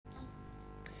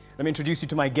Let me introduce you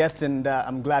to my guests, and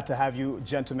I'm glad to have you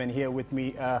gentlemen here with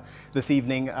me this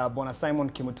evening. Bona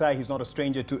Simon Kimutai, he's not a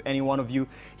stranger to any one of you.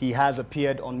 He has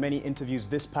appeared on many interviews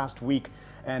this past week,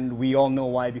 and we all know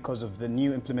why, because of the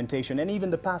new implementation, and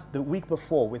even the week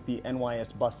before with the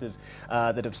NYS buses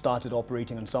that have started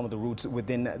operating on some of the routes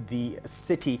within the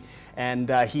city. And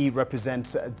he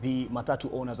represents the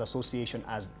Matatu Owners Association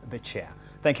as the chair.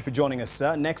 Thank you for joining us,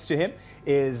 sir. Next to him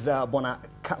is Bona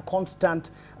Constant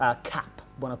Cap.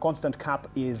 Bona Constant Cap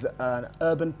is an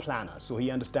urban planner, so he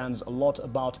understands a lot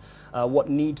about what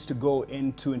needs to go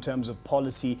into in terms of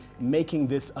policy, making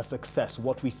this a success.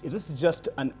 This is just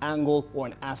an angle or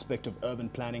an aspect of urban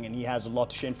planning, and he has a lot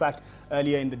to share. In fact,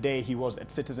 earlier in the day, he was at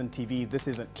Citizen TV. This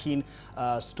is a keen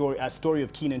story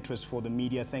of keen interest for the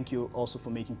media. Thank you also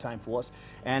for making time for us.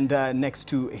 And next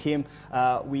to him,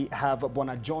 we have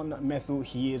Bona John Metho.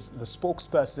 He is the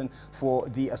spokesperson for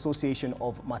the Association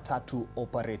of Matatu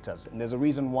Operators. And there's a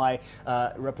reason why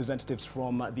representatives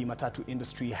from the Matatu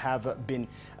industry have been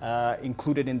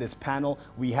included in this panel.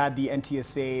 We had the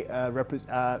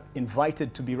NTSA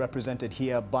invited to be represented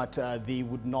here, but they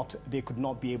could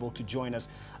not be able to join us.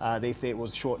 They say it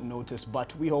was short notice,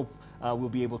 but we hope we'll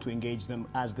be able to engage them,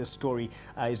 as this story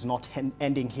is not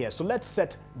ending here. So let's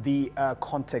set the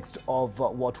context of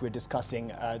what we're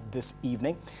discussing this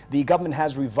evening. The government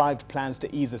has revived plans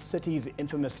to ease the city's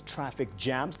infamous traffic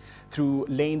jams through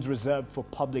lanes reserved for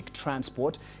public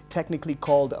transport, technically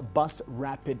called Bus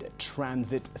Rapid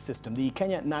Transit System. The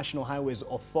Kenya National Highways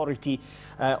Authority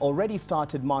already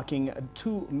started marking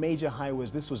 2 major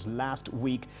highways, this was last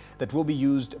week, that will be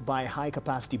used by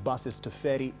high-capacity buses to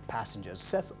ferry passengers.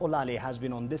 Seth Olale has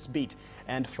been on this beat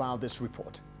and filed this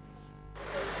report.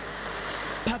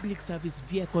 Public service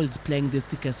vehicles plying the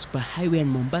Thika Superhighway and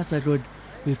Mombasa Road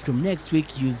will from next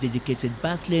week use dedicated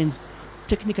bus lanes,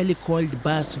 technically called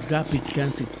Bus Rapid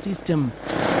Transit System.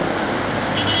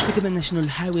 The Kenya National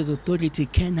Highways Authority,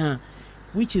 KENHA,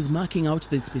 which is marking out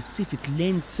the specific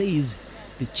lane, says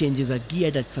the changes are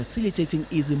geared at facilitating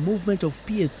easy movement of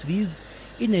PSVs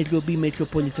in Nairobi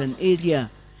metropolitan area.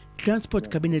 Transport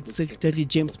Cabinet Secretary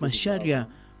James Masharia,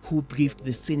 who briefed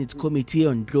the Senate Committee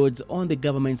on Roads on the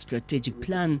government's strategic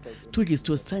plan to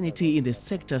restore sanity in the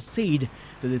sector, said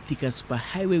that the Thika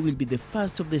Superhighway will be the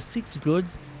first of the 6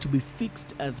 roads to be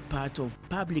fixed as part of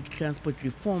public transport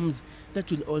reforms that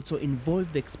will also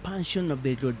involve the expansion of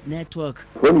the road network.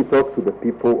 When you talk to the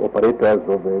people, operators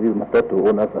of the Matatu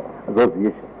Owners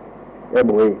Association,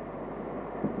 MOA,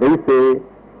 they say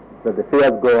that the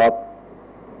fares go up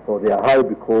or they are high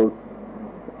because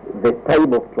the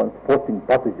time of transporting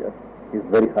passengers is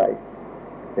very high,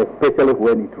 especially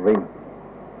when it rains.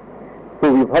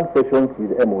 So we've had sessions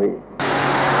with MOA.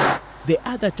 The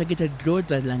other targeted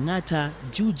roads are Langata,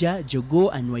 Juja,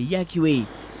 Jogo and Waiyaki Way.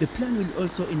 The plan will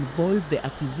also involve the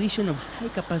acquisition of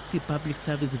high-capacity public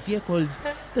service vehicles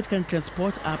that can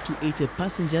transport up to 80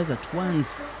 passengers at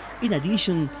once. In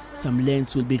addition, some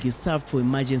lanes will be reserved for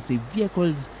emergency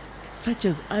vehicles, such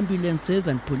as ambulances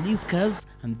and police cars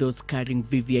and those carrying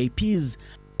VVIPs.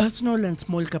 Personal and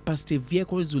small capacity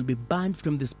vehicles will be banned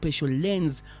from the special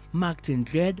lanes marked in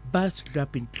red, Bus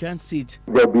Rapid Transit.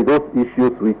 There will be those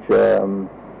issues which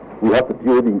we have to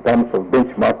deal with in terms of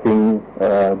benchmarking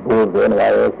both the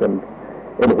NYS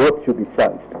and what should be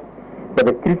charged. But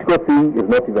the critical thing is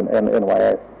not even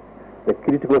NYS. The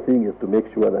critical thing is to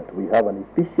make sure that we have an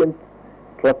efficient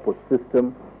transport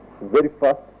system, very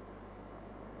fast,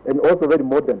 and also very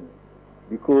modern,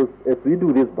 because as we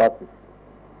do these buses,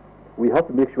 we have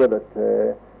to make sure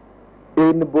that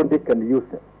anybody can use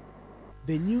them.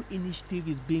 The new initiative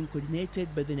is being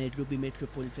coordinated by the Nairobi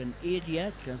Metropolitan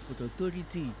Area Transport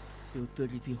Authority. The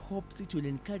authority hopes it will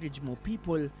encourage more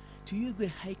people to use the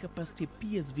high-capacity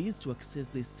PSVs to access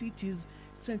the city's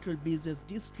central business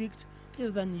district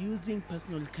rather than using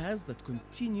personal cars that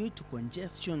continue to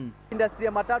congestion. Industry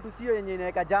ya matatu sio yenye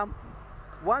inaweka jam.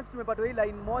 Once tumepata hii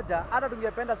line moja, hata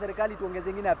tungependa serikali tuongeze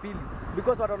nyingine ya pili,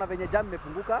 because wataona venye jam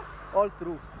imefunguka all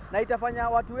through. Na itafanya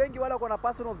watu wengi wala kwa na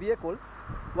personal vehicles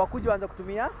wakuje waanze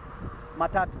kutumia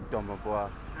matatu. Kwa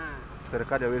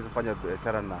serikali haiwezi fanya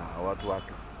biashara na watu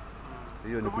wake.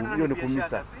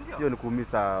 Hiyo ni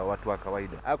kuumiza watu wa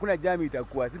kawaida. Hakuna jam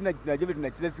itakuwa. Sisi tunajua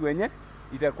tunacheza si wenye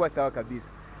itakuwa sawa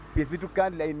kabisa. PSV tu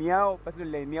kan line yao,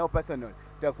 personal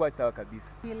itakuwa sawa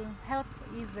kabisa. Will help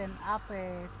ease up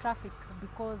traffic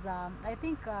because I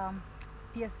think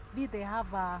PSV they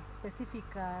have a specific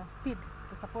speed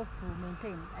they're supposed to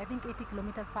maintain. I think 80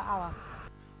 kilometers per hour.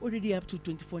 Already up to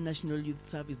 24 National Youth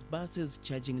Service buses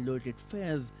charging low rate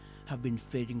fares have been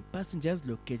ferrying passengers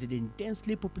located in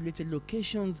densely populated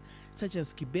locations such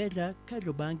as Kibera,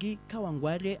 Kariobangi,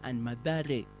 Kawangware and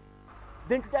Mathare.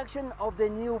 The introduction of the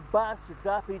new bus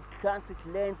rapid transit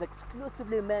lanes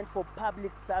exclusively meant for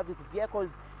public service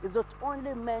vehicles is not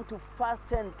only meant to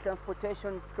fasten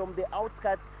transportation from the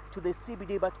outskirts to the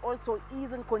CBD, but also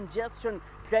easing congestion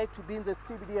right within the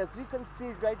CBD. As you can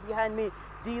see right behind me,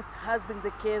 this has been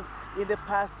the case in the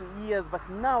past years, but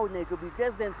now Nairobi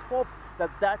residents hope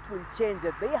that that will change.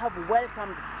 They have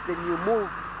welcomed the new move.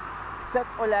 Seth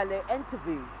Olale,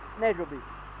 NTV, Nairobi.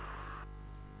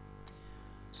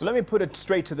 So let me put it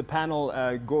straight to the panel,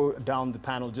 go down the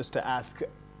panel just to ask,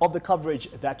 of the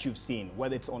coverage that you've seen,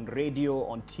 whether it's on radio,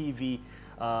 on TV,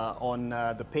 on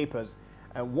the papers,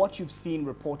 what you've seen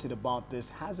reported about this,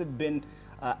 has it been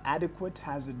adequate?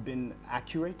 Has it been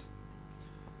accurate?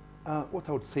 What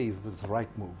I would say is there's a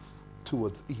right move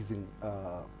towards easing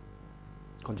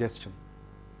congestion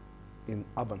in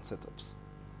urban setups.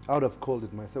 I would have called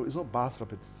it myself, it's not bus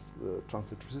rapid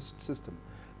transit system.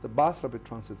 The bus rapid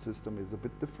transit system is a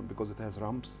bit different because it has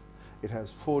ramps, it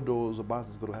has 4 doors, a bus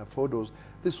is going to have 4 doors.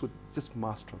 This would just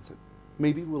mass transit.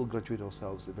 Maybe we'll graduate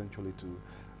ourselves eventually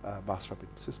to bus rapid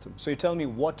system. So you tell me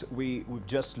what we've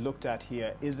just looked at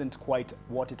here isn't quite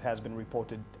what it has been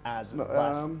reported as No,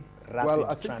 bus rapid well,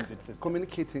 I think transit system.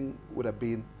 communicating would have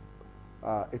been,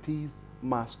 it is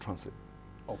mass transit.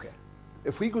 Okay.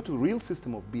 If we go to real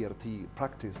system of BRT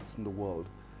practiced in the world,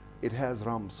 it has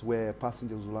ramps where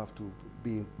passengers will have to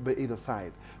be either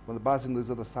side. When the bus is on this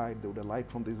other side, they would have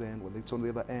light from this end. When it's on the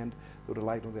other end, they would have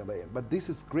light on the other end. But this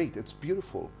is great. It's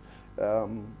beautiful.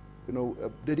 You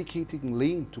know, dedicating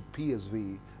lane to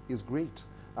PSV is great.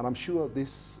 And I'm sure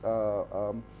this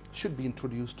should be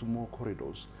introduced to more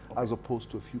corridors, as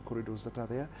opposed to a few corridors that are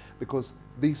there, because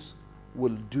this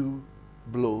will do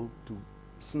blow to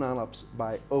snarl-ups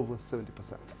by over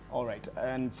 70%. All right,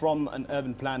 and from an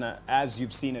urban planner, as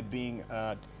you've seen it being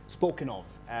spoken of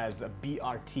as a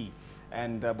BRT,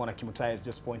 and Bwana Kimutai has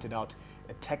just pointed out,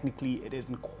 technically it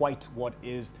isn't quite what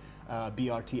is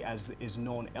BRT as is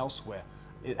known elsewhere.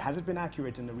 Has it been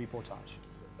accurate in the reportage?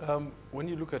 When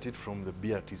you look at it from the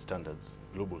BRT standards,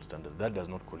 global standards, that does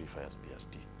not qualify as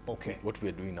BRT. Okay. What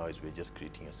we're doing now is we're just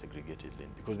creating a segregated lane,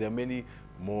 because there are many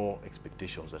more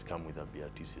expectations that come with a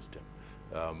BRT system.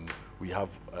 We have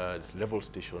level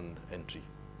station entry,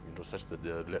 you know, such that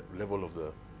the level of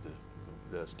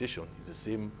the station is the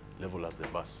same level as the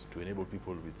bus, to enable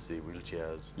people with, say,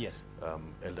 wheelchairs, yes,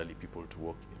 elderly people to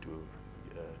walk into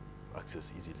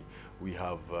access easily. We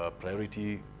have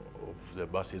priority of the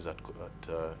buses at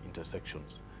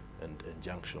intersections and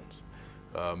junctions,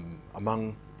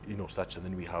 among, you know, such, and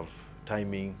then we have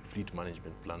timing, fleet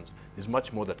management plans. There's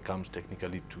much more that comes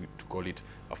technically to call it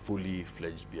a fully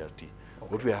fledged BRT.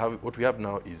 Okay. What we have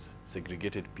now is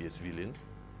segregated PSV lanes,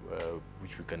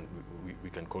 which we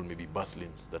can call maybe bus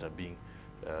lanes that are being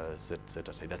set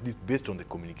aside, at least based on the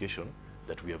communication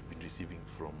that we have been receiving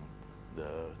from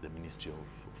the Ministry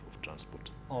of Transport.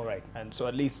 All right, and so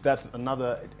at least that's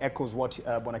another, it echoes what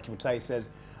Bwana Kimutai says.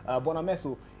 Bwana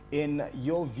Metho, in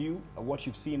your view, what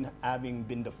you've seen having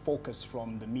been the focus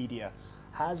from the media,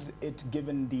 has it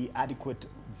given the adequate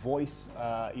voice,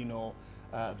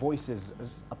 voices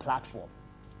as a platform?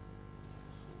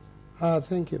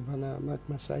 Thank you, Bwana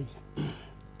Masai.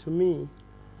 To me,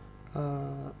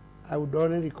 I would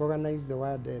only recognize the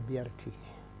word BRT.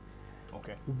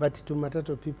 Okay. But to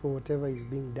Matatu people, whatever is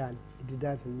being done, it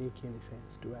doesn't make any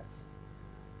sense to us.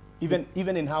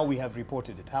 Even in how we have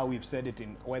reported it, how we've said it,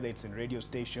 in whether it's in radio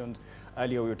stations.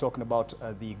 Earlier we were talking about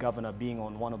the governor being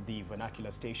on one of the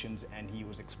vernacular stations and he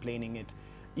was explaining it.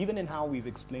 Even in how we've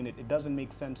explained it, it doesn't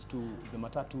make sense to the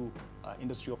Matatu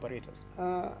industry operators.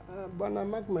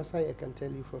 Bwana Masai, I can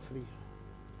tell you for free.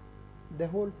 The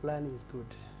whole plan is good.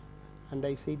 And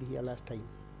I said here last time,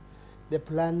 the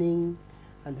planning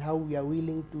and how we are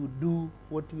willing to do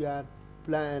what we are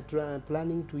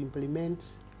planning to implement,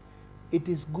 it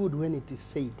is good when it is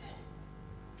said.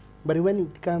 But when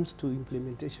it comes to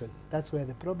implementation, that's where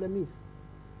the problem is.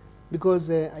 Because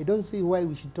I don't see why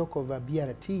we should talk of a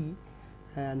BRT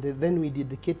and then we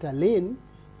dedicate a lane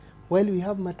while we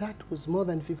have Matatus, more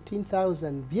than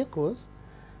 15,000 vehicles,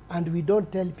 and we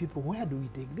don't tell people where do we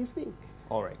take this thing.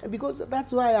 All right. Because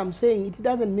that's why I'm saying it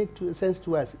doesn't make sense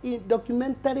to us. In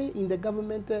documentary, in the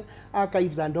government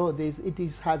archives and all this,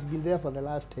 has been there for the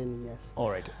last 10 years. All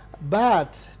right.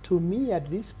 But to me at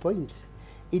this point,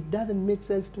 it doesn't make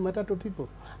sense to Matatu people.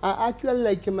 Actually,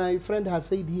 like my friend has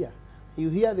said here, you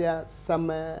hear there are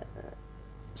some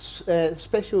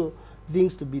special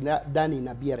things to be done in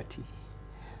a BRT.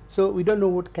 So we don't know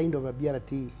what kind of a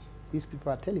BRT these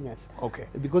people are telling us. Okay.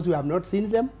 Because we have not seen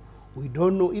them. We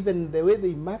don't know even the way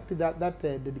they marked that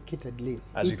dedicated lane.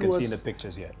 As you can see in the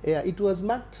pictures here. Yeah, it was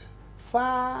marked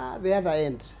far the other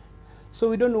end. So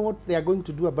we don't know what they are going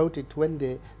to do about it when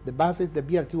the buses, the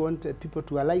BRT want people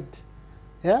to alight.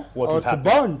 Yeah, or to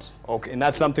bond. Okay, and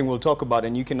that's something we'll talk about,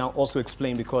 and you can now also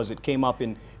explain, because it came up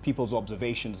in people's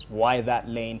observations, why that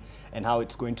lane and how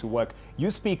it's going to work. You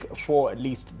speak for at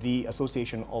least the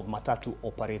Association of Matatu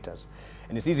Operators,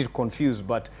 and it's easy to confuse,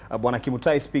 but Bwana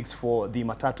Kimutai speaks for the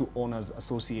Matatu Owners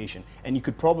Association, and you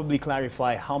could probably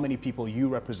clarify how many people you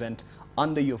represent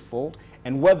under your fold,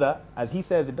 and whether, as he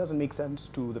says, it doesn't make sense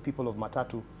to the people of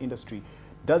Matatu industry.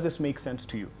 Does this make sense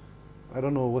to you? I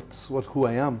don't know who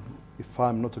I am if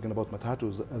I'm not talking about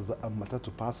Matatus as a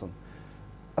Matatu person.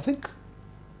 I think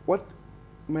what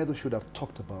Metho should have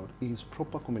talked about is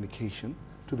proper communication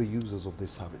to the users of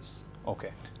this service.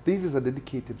 Okay. This is a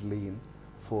dedicated lane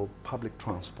for public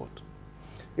transport.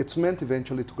 It's meant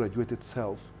eventually to graduate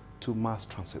itself to mass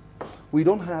transit. We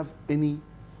don't have any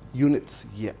units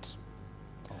yet.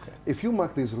 Okay. If you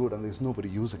mark this road and there's nobody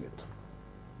using it,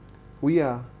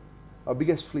 our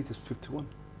biggest fleet is 51.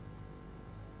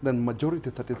 Then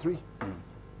majority 33.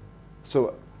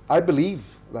 So I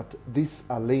believe that these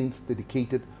are lanes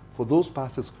dedicated for those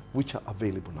passes which are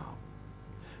available now.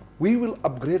 We will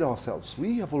upgrade ourselves.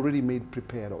 We have already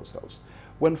prepared ourselves.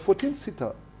 When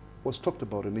 14-seater was talked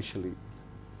about initially,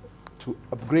 to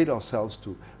upgrade ourselves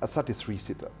to a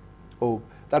 33-seater,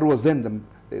 that was then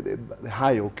the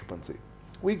high occupancy.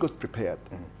 We got prepared.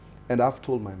 And I've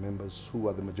told my members, who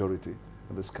are the majority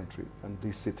in this country and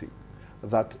this city,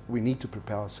 that we need to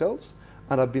prepare ourselves,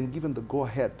 and I've been given the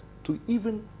go-ahead to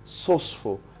even source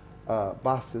for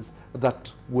buses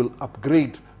that will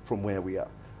upgrade from where we are.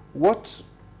 What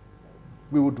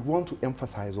we would want to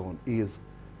emphasize on is,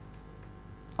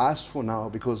 as for now,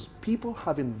 because people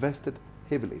have invested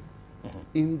heavily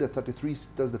in the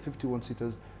 33-seaters, the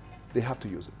 51-seaters, they have to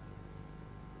use it.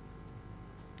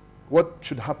 What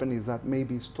should happen is that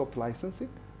maybe stop licensing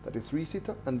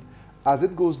 33-seater, and as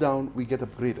it goes down, we get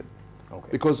upgraded. Okay.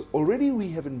 Because already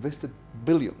we have invested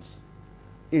billions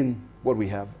in what we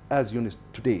have as units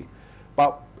today.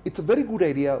 But it's a very good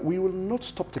idea. We will not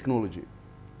stop technology.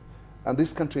 And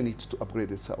this country needs to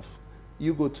upgrade itself.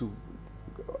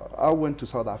 I went to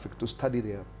South Africa to study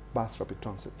their bus rapid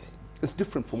transit. It's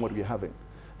different from what we're having,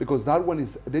 because that one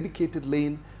is a dedicated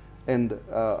lane, and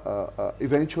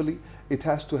eventually it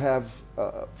has to have,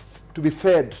 to be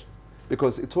fed,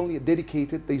 because it's only a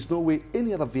dedicated, there's no way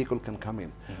any other vehicle can come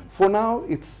in. For now,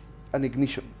 it's an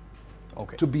ignition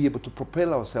to be able to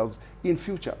propel ourselves in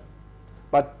future.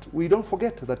 But we don't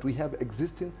forget that we have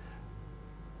existing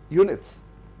units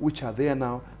which are there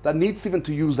now that needs even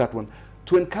to use that one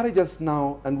to encourage us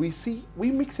now, and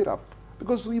we mix it up,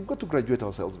 because we've got to graduate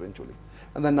ourselves eventually.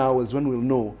 And then now is when we'll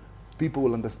know, people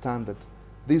will understand that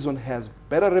this one has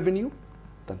better revenue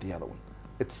than the other one.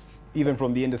 It's even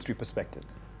from the industry perspective.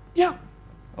 Yeah,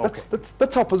 okay.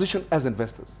 That's our position as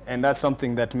investors. And that's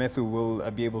something that Metho will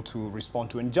be able to respond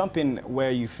to. And jump in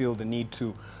where you feel the need to,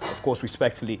 of course,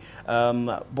 respectfully.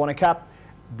 Bwana Cap,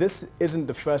 this isn't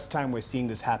the first time we're seeing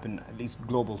this happen, at least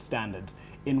global standards.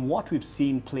 In what we've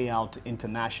seen play out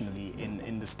internationally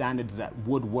in the standards that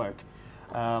would work,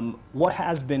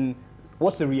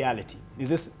 what's the reality? Is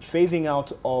this phasing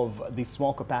out of the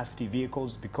small capacity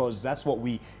vehicles? Because that's what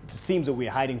it seems that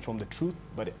we're hiding from the truth,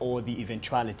 or the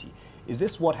eventuality. Is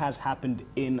this what has happened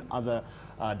in other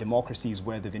democracies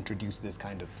where they've introduced this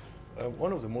kind of?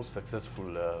 One of the most successful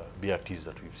BRTs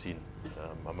that we've seen,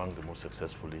 among the most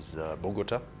successful, is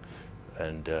Bogota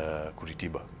and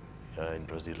Curitiba in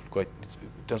Brazil. It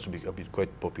tends to be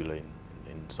quite popular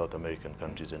in South American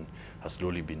countries, and has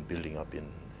slowly been building up in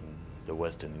the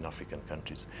West and in African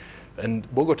countries. And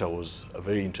Bogota was a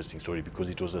very interesting story, because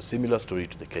it was a similar story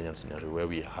to the Kenyan scenario, where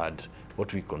we had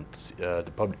what we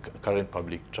current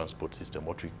public transport system,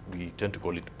 what we tend to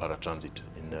call it paratransit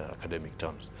in academic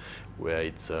terms, where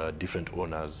it's different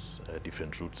owners,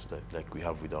 different routes, like we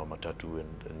have with our Matatu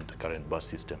and the current bus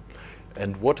system.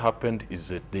 And what happened is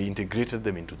that they integrated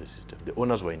them into the system. The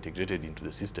owners were integrated into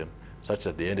the system, such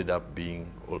that they ended up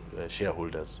being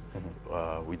shareholders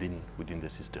within the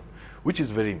system, which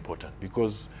is very important,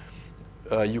 because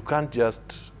you can't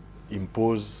just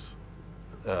impose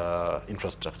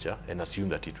infrastructure and assume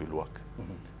that it will work.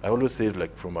 I always say,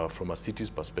 like, from a city's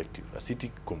perspective, a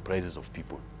city comprises of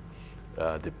people,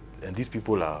 and these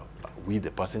people are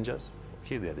the passengers.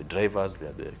 Okay, they are the drivers, they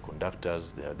are the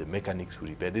conductors, they are the mechanics who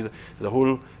repair. There's a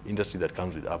whole industry that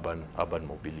comes with urban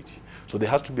mobility. So there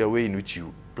has to be a way in which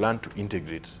you plan to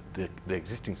integrate the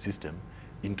existing system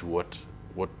into what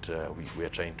we are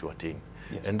trying to attain.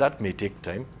 Yes. And that may take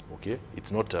time. Okay,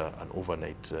 it's not an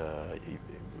overnight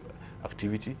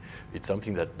activity. It's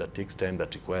something that takes time,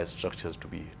 that requires structures to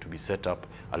be set up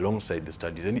alongside the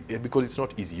studies, and because it's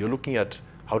not easy. You're looking at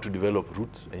how to develop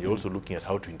routes, and you're also looking at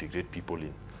how to integrate people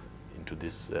into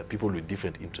this, people with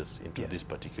different interests into this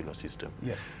particular system.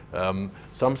 Yes.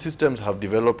 Some systems have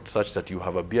developed such that you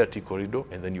have a BRT corridor,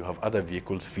 and then you have other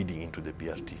vehicles feeding into the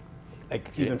BRT. Like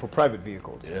even for private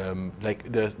vehicles?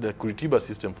 Like the Curitiba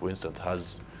system, for instance,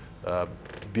 has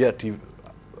BRT,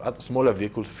 smaller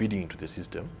vehicles feeding into the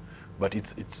system, but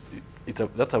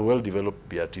that's a well-developed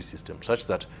BRT system, such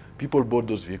that people board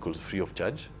those vehicles free of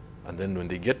charge, and then when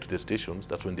they get to the stations,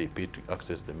 that's when they pay to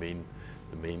access the main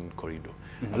corridor.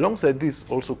 Alongside this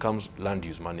also comes land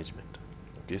use management,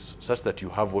 okay, such that you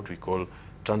have what we call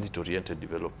transit-oriented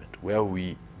development, where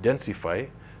we densify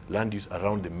land use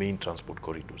around the main transport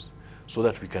corridors, so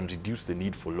that we can reduce the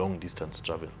need for long-distance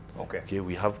travel. Okay,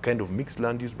 we have kind of mixed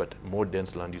land use, but more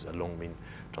dense land use along main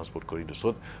transport corridors,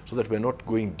 so that we're not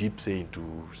going deep, say, into,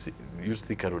 use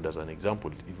Thika Road as an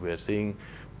example. If we're saying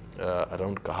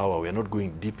around Kahawa, we're not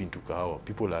going deep into Kahawa.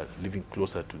 People are living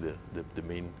closer to the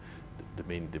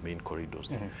main corridors.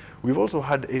 We've also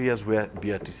had areas where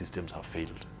BRT systems have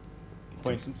failed.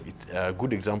 For instance? A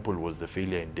good example was the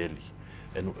failure in Delhi.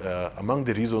 And among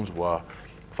the reasons were,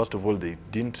 first of all, they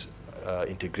didn't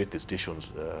integrate the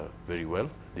stations very well.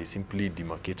 They simply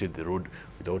demarcated the road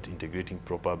without integrating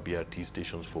proper BRT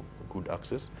stations for good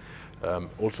access.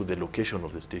 Also, the location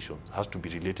of the station has to be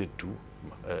related to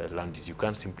land use. You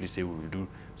can't simply say we will do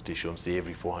stations, say,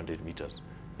 every 400 meters.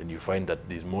 Then you find that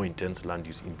there's more intense land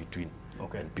use in between.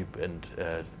 And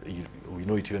we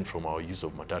know it even from our use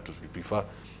of Matatus. We prefer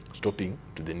stopping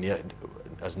to the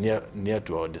near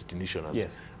to our destination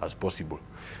as possible.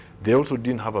 They also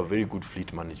didn't have a very good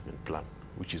fleet management plan,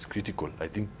 which is critical. I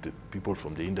think the people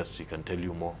from the industry can tell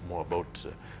you more about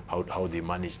how they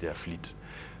manage their fleet.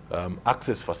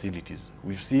 Access facilities.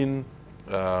 We've seen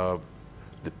the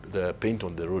paint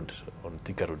on the road, on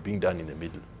Thika Road, being done in the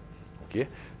middle. Okay.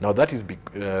 Now that is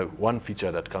one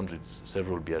feature that comes with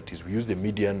several BRTs. We use the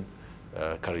median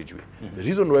carriageway. The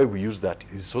reason why we use that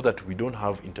is so that we don't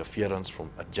have interference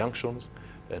at junctions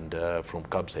and from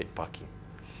curbside parking.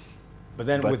 But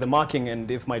then with the marking,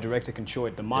 and if my director can show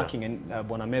it, the marking, and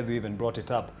Bwana Metho even brought it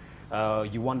up,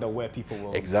 you wonder where people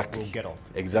will get off.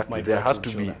 Exactly. There has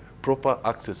to be proper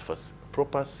access,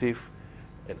 proper, safe,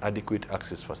 and adequate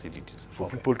access facilities for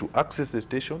people to access the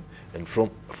station. And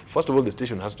first of all, the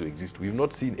station has to exist. We've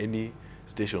not seen any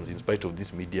stations in spite of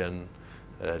this median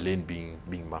lane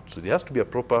being mapped. So there has to be a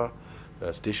proper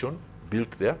station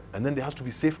built there, and then there has to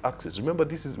be safe access. Remember,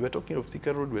 we're talking of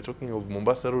Thika Road, we're talking of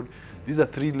Mombasa Road. These are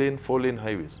 3-lane, 4-lane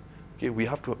highways. Okay, we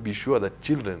have to be sure that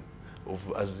children of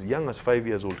as young as 5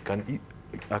 years old can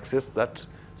access that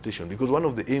station, because one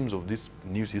of the aims of these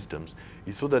new systems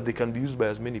is so that they can be used by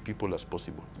as many people as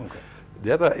possible.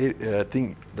 The other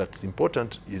thing that's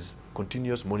important is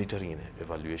continuous monitoring and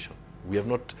evaluation. We have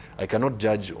not, I cannot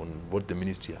judge on what the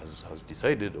ministry has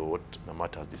decided or what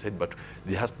Namata has decided, but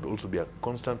there has to also be a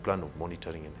constant plan of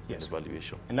monitoring and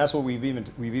evaluation. And that's what we've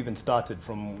even started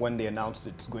from when they announced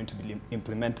it's going to be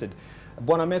implemented.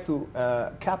 Bwana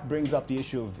Metho, CAP brings up the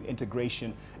issue of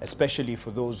integration, especially for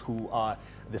those who are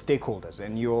the stakeholders.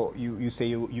 And you say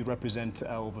you represent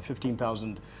over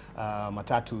 15,000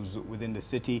 Matatus within the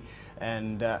city.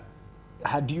 And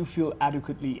how do you feel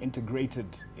adequately integrated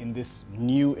in this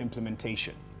new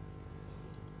implementation?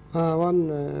 I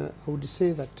would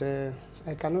say that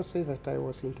I cannot say that I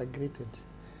was integrated,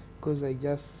 because I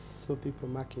just saw people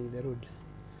marking the road.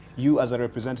 You as a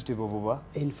representative of over?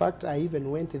 In fact, I even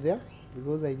went there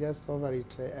because I just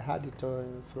heard it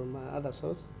from other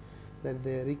source that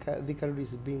the Thika Road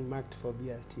is being marked for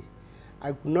BRT.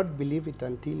 I could not believe it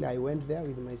until I went there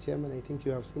with my chairman. I think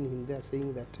you have seen him there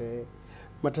saying that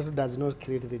Matatu does not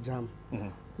create the jam.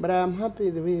 But I'm happy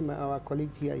the way our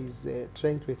colleague here is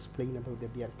trying to explain about the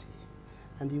BRT.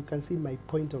 And you can see my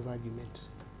point of argument.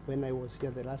 When I was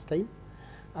here the last time,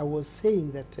 I was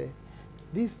saying that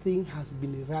this thing has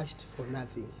been rushed for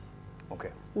nothing.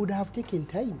 Would have taken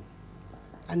time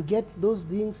and get those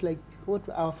things like what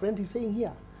our friend is saying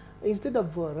here. Instead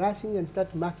of rushing and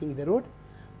start marking the road,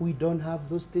 we don't have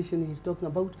those stations he's talking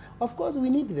about. Of course, we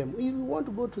need them. If we want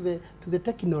to go to the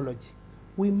technology,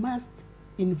 we must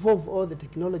involve all the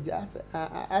technology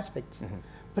aspects.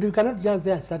 But we cannot just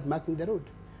there and start marking the road.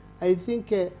 I think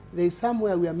there is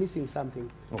somewhere we are missing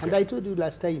something. And I told you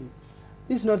last time,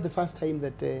 this is not the first time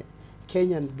that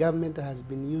Kenyan government has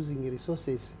been using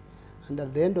resources, and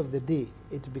at the end of the day,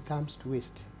 it becomes to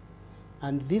waste.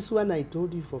 And this one I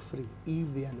told you for free,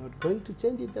 if they are not going to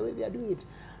change it the way they are doing it.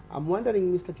 I'm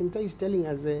wondering, Mr. Kimutai is telling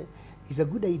us it's a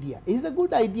good idea. It's a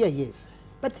good idea, yes.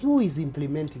 But who is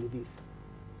implementing this?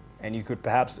 And you could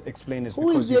perhaps explain this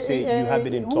because you say you have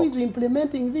been in talks. Who is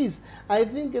implementing this? I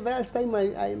think last time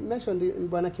I mentioned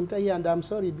Bwana Kimutai, and I'm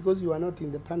sorry because you are not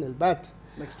in the panel, but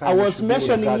I was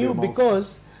mentioning you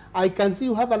because I can see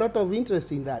you have a lot of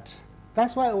interest in that.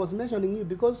 That's why I was mentioning you,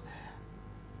 because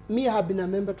me, I have been a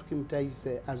member to Kimutai's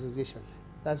association.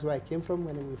 That's where I came from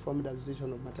when we formed the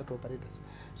Association of Matatu Operators.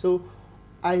 So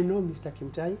I know Mr.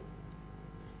 Kimutai.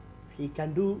 He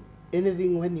can do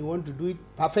anything when he wants to do it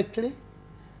perfectly.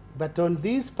 But on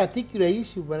this particular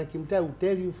issue, Bwana Kimutai will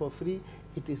tell you for free,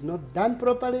 it is not done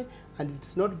properly and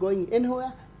it's not going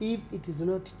anywhere if it is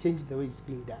not changed the way it's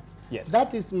being done. Yes.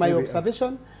 That is my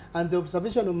observation and the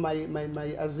observation of my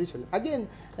association. Again,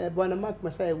 Bwana Mark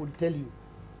Masai would tell you,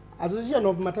 Association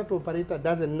of Matatu Operator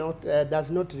does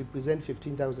not represent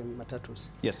 15,000 matatus.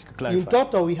 Yes, you could clarify. In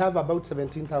total, we have about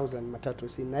 17,000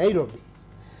 matatus in Nairobi.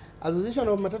 Association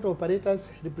of Matatu Operators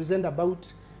represent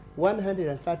about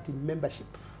 130 membership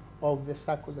of the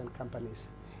circles and companies.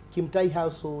 Kimutai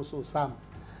has so some.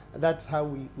 That's how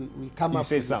we come up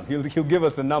with this. He'll give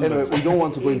us the numbers. Anyway, we don't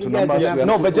want to go into numbers. Yeah.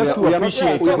 No, but just to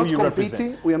appreciate who you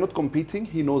represent. We are not competing.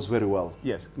 He knows very well.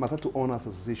 Yes. Matatu Owners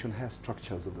Association has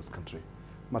structures in this country.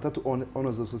 Matatu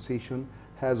Owners Association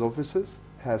has offices,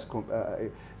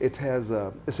 it has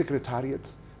a secretariat,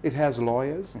 it has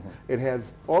lawyers, it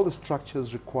has all the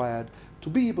structures required to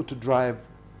be able to drive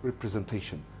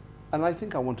representation. And I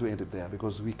think I want to end it there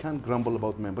because we can't grumble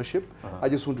about membership. I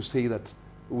just want to say that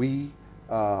we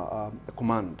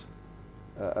command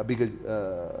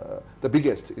the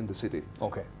biggest in the city.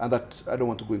 Okay. And that I don't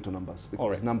want to go into numbers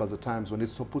because numbers at times when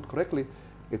it's not put correctly,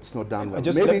 it's not done well.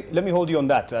 Just let me hold you on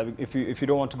that. If you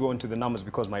don't want to go into the numbers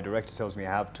because my director tells me I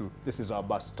have to. This is our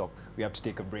bus stop. We have to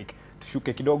take a break.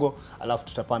 Tushuke kidogo, alafu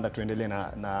tutapanda tuendelee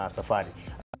na safari.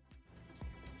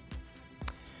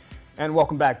 And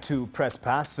welcome back to Press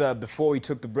Pass. Before we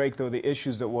took the break, though, the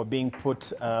issues that were being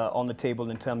put on the table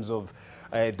in terms of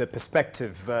the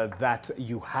perspective that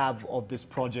you have of this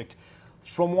project,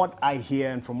 from what I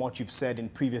hear and from what you've said in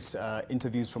previous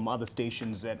interviews from other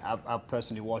stations that I've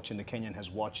personally watched and the Kenyan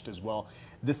has watched as well,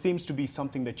 this seems to be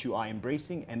something that you are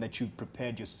embracing and that you've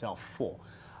prepared yourself for.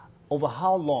 Over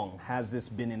how long has this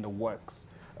been in the works?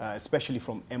 Especially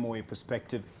from MOA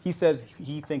perspective. He says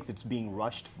he thinks it's being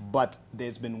rushed, but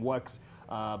there's been works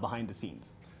behind the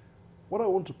scenes. What I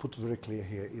want to put very clear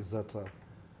here is that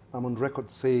I'm on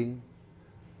record saying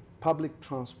public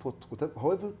transport,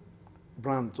 however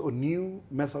brands or new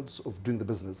methods of doing the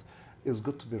business, is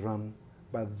good to be run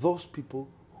by those people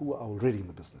who are already in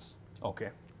the business. Okay.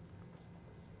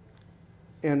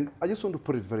 And I just want to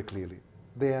put it very clearly.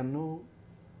 There are no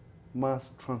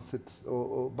mass transit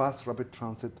or bus rapid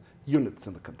transit units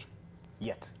in the country.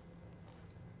 Yet.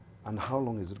 And how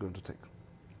long is it going to take?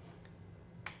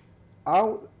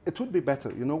 It would be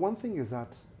better. You know, one thing is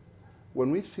that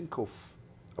when we think of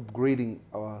upgrading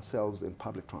ourselves in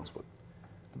public transport,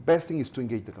 the best thing is to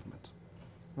engage the government.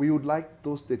 We would like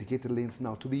those dedicated lanes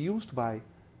now to be used by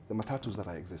the matatus that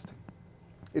are existing.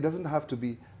 It doesn't have to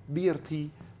be BRT,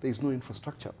 there is no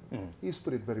infrastructure. He's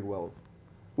put it very well.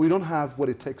 We don't have what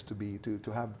it takes to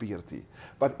have BRT.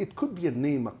 But it could be a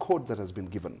name, a code that has been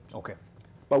given. Okay.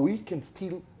 But we can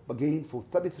still bargain for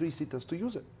 33-seaters to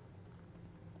use it.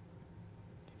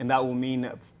 And that will mean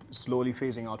slowly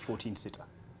phasing out 14-seater?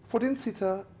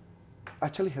 14-seater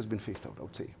actually has been phased out, I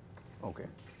would say. Okay.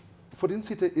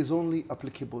 14-seater is only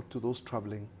applicable to those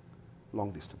traveling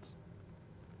long distance.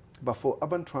 But for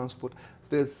urban transport,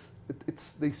 they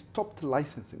stopped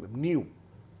licensing them new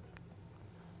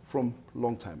from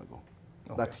long time ago.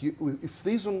 Okay. That if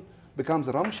this one becomes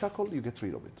a ramshackle, you get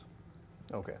rid of it.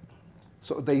 Okay.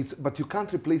 So but you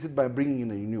can't replace it by bringing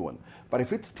in a new one. But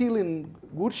if it's still in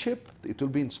good shape, it will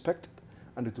be inspected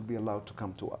and it will be allowed to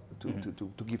come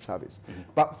to give service.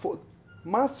 But for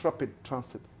mass rapid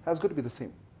transit, has got to be the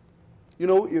same. You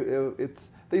know,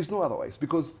 there is no otherwise,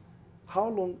 because how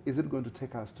long is it going to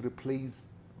take us to replace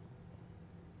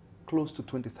close to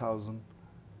 20,000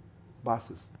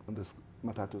 buses in this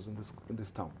matatus in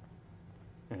this town?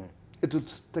 It will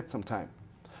take some time.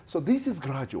 So this is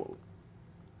gradual.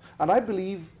 And I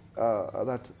believe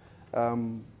that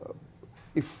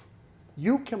if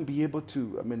you can be able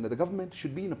to, I mean, the government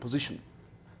should be in a position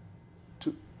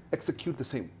to execute the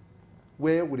same.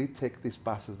 Where would it take these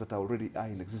buses that already are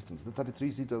in existence, the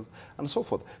 33-seaters and so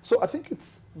forth? So I think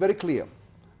it's very clear.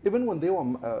 Even when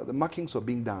the markings were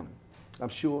being done, I'm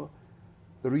sure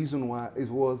the reason why it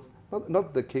was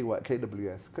not the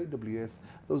KWS. KWS,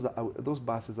 those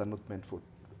buses are not meant for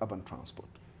urban transport.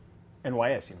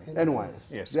 NYS, you mean?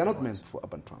 NYS. Yes. They are not NYS. meant for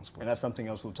urban transport. And that's something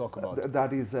else we'll talk about.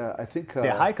 That is, I think...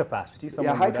 They're high capacity.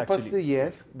 Yeah, high capacity,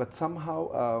 yes, but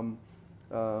somehow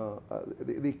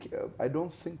I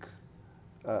don't think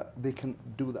they can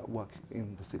do that work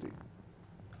in the city.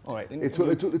 All right.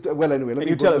 Well, anyway, let me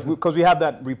you tell us, because we have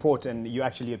that report and you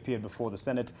actually appeared before the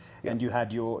Senate and you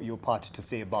had your part to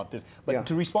say about this. But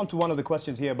to respond to one of the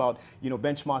questions here about, you know,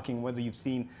 benchmarking, whether you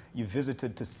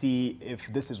visited to see if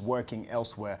this is working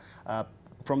elsewhere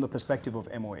from the perspective of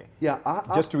MOA. Yeah.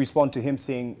 Just to respond to him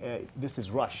saying this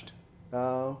is rushed.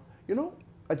 You know,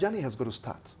 a journey has got to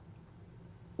start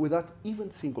without even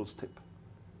single step.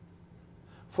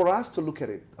 For us to look at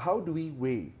it, how do we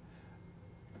weigh?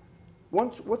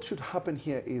 What should happen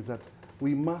here is that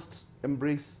we must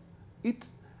embrace it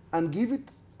and give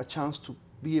it a chance to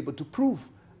be able to prove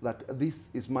that this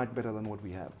is much better than what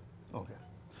we have. Okay.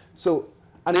 So,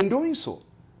 and in doing so,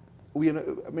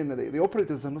 the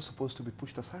operators are not supposed to be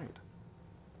pushed aside.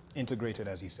 Integrated,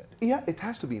 as he said. Yeah, it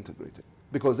has to be integrated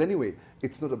because anyway,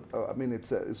 it's not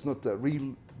it's not a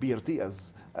real BRT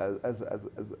as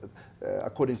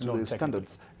according to the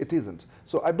standards. It isn't.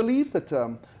 So I believe that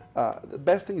the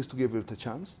best thing is to give it a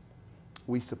chance.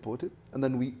 We support it, and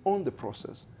then we own the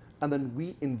process, and then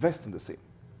we invest in the same.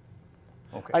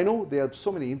 Okay. I know there are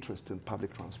so many interests in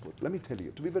public transport. Let me tell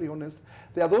you, to be very honest,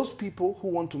 there are those people who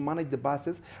want to manage the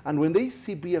buses, and when they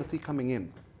see BRT coming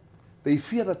in, they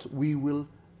fear that we will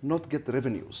not get the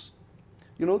revenues.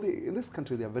 You know, in this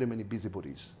country, there are very many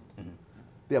busybodies. Mm-hmm.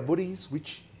 There are bodies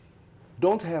which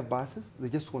don't have buses, they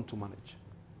just want to manage.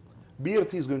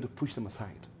 BRT is going to push them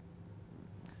aside.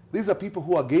 These are people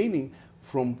who are gaining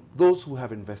from those who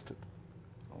have invested.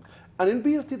 Okay. And in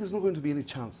BRT, there's not going to be any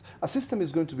chance. A system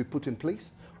is going to be put in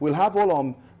place. We'll have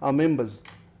all our members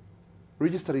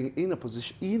registering in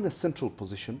a central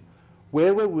position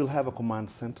where we'll have a command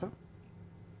center.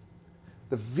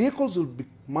 The vehicles will be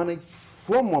managed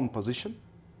from one position,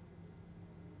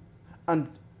 and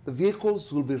the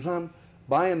vehicles will be run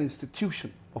by an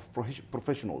institution of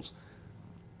professionals.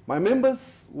 My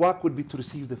members' work would be to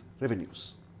receive the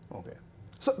revenues. Okay.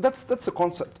 So that's the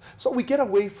concept. So we get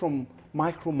away from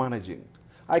micromanaging.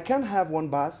 I can have one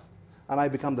bus and I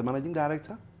become the managing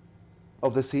director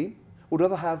of the same. Would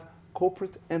rather have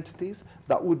corporate entities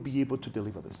that would be able to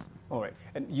deliver this. All right.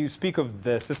 And you speak of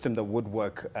the system that would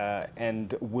work,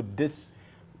 and would this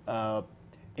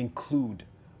include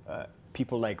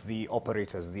people like the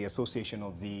operators, the Association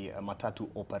of the Matatu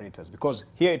Operators? Because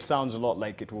here it sounds a lot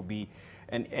like it will be,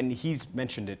 and he's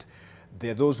mentioned it,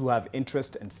 there are those who have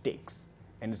interest and stakes,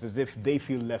 and it's as if they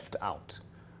feel left out.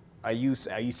 Are you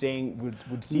saying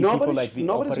would see people like the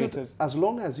operators? As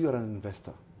long as you are an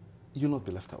investor, you'll not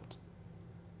be left out.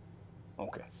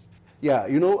 Okay. Yeah,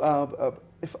 you know,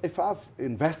 if I've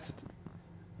invested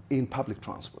in public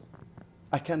transport,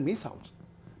 I can miss out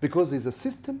because there's a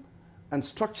system and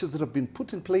structures that have been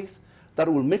put in place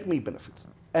that will make me benefit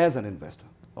as an investor.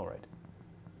 All right.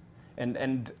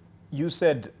 And you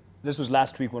said, this was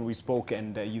last week when we spoke,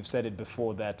 and you've said it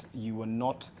before, that you were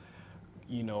not,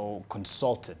 you know,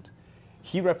 consulted.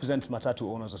 He represents Matatu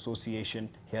Owners Association,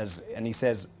 and he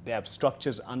says they have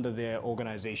structures under their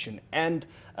organization and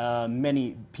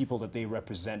many people that they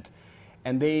represent.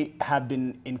 And they have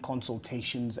been in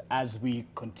consultations as we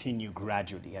continue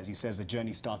gradually. As he says, the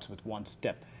journey starts with one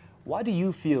step. Why do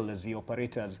you feel, as the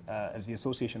operators, as the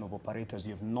Association of Operators,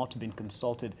 you have not been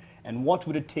consulted? And what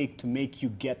would it take to make you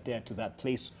get there to that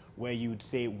place where you would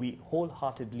say, we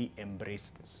wholeheartedly embrace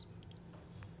this?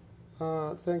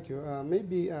 Thank you.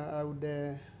 Maybe I would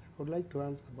like to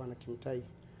answer Bwana Kimutai.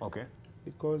 Okay.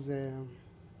 Because to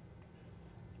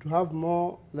have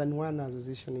more than one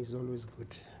association is always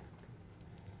good.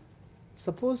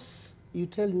 Suppose you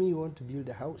tell me you want to build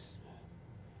a house,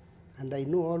 and I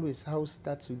know always house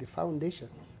starts with the foundation,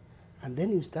 and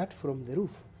then you start from the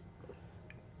roof.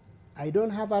 I don't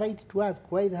have a right to ask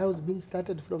why the house being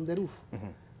started from the roof. Mm-hmm.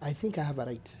 I think I have a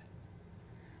right.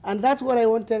 And that's what I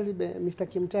want to tell Mr.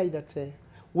 Kimutai, that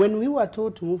when we were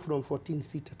told to move from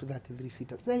 14-seater to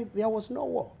 33-seater, there was no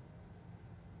war.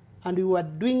 And we were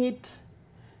doing it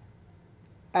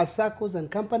as circles and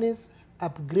companies,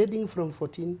 upgrading from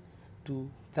 14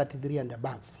 to 33 and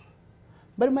above.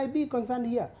 But my big concern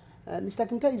here, Mr.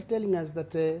 Kimutai is telling us that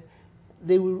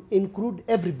they will include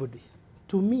everybody.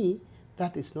 To me,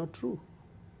 that is not true.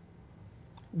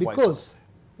 Because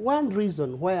one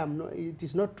reason why it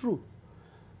is not true,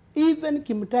 even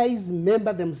Kimutai's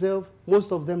members themselves,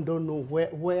 most of them don't know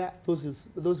where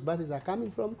those buses are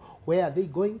coming from, where are they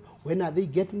going, when are they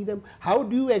getting them. How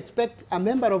do you expect a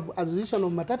member of Association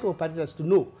of Matatu Operators to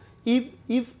know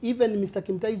if even Mr.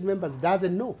 Kimutai's members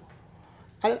doesn't know?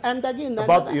 And again,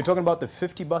 you're talking about the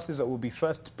 50 buses that will be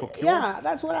first procured? Yeah,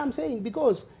 that's what I'm saying.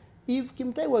 Because if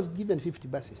Kimutai was given 50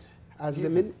 buses, as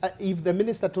if the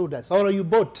minister told us, or you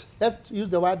bought, let's use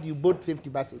the word, you bought 50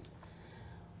 buses,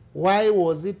 why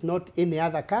was it not any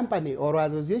other company or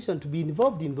association to be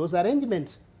involved in those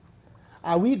arrangements?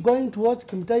 Are we going towards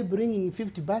Kimutai bringing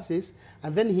 50 buses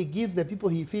and then he gives the people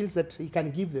he feels that he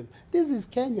can give them? This is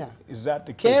Kenya. Is that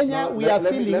the case? Kenya, we are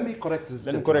feeling... Let me correct this.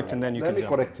 Let me correct and then you can Let me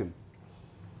correct him.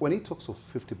 When he talks of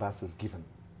 50 buses given,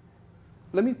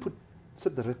 let me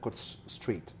set the record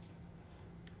straight.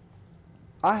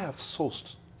 I have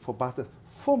sourced for buses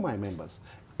for my members.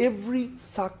 Every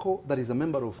SACCO that is a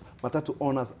member of Matatu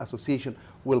Owners Association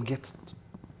will get it.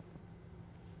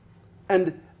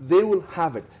 And they will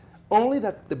have it. Only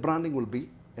that the branding will be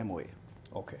MOA.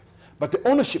 Okay. But the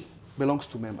ownership belongs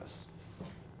to members.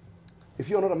 If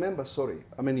you're not a member, sorry.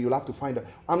 I mean, you'll have to find out.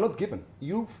 I'm not given.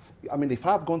 I mean, if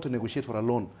I've gone to negotiate for a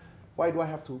loan, why do I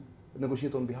have to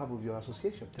negotiate on behalf of your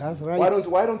association? That's right.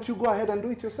 Why don't you go ahead and do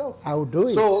it yourself? I'll do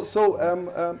it.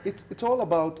 So it's all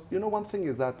about, one thing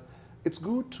is that it's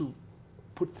good to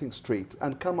put things straight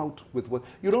and come out with what,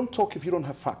 you don't talk if you don't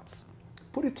have facts.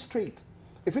 Put it straight.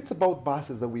 If it's about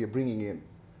buses that we are bringing in,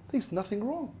 there's nothing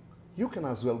wrong. You can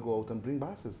as well go out and bring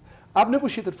buses. I've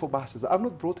negotiated for buses. I've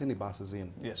not brought any buses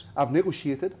in. Yes. I've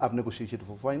negotiated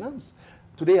for finance.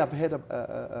 Today I've had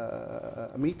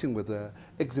a meeting with the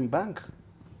Exim Bank.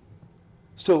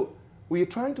 So we are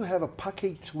trying to have a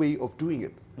packaged way of doing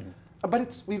it.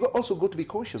 But we also got to be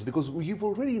cautious because we've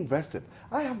already invested.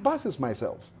 I have buses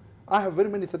myself. I have very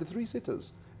many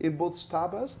 33-seaters in both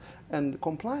Starbus and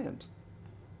compliant.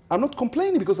 I'm not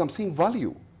complaining because I'm seeing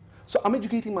value. So I'm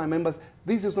educating my members,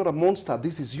 this is not a monster,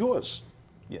 this is yours.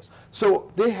 Yes.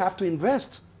 So they have to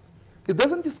invest. It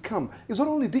doesn't just come. It's not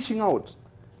only dishing out.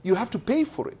 You have to pay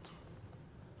for it.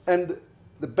 And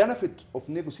the benefit of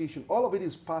negotiation, all of it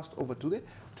is passed over to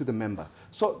the member.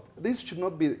 So this should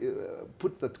not be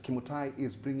put that Kimutai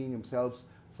is bringing himself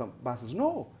some buses.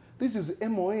 No, this is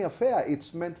MOA affair.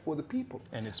 It's meant for the people.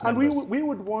 And we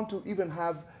would want to even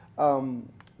have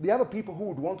the other people who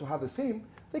would want to have the same,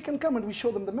 they can come and we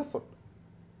show them the method.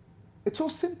 It's so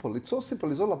simple. It's so simple.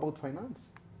 It's all about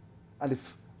finance. And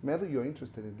if, Metho, you're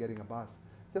interested in getting a bus,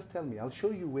 just tell me. I'll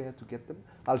show you where to get them.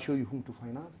 I'll show you whom to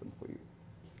finance them for you.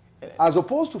 As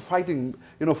opposed to fighting,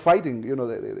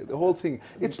 the whole thing.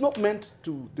 It's not meant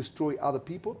to destroy other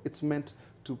people. It's meant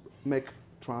to make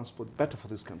transport better for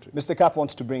this country. Mr. Kapp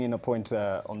wants to bring in a point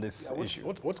on this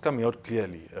issue. What's coming out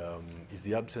clearly is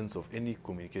the absence of any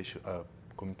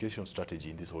communication strategy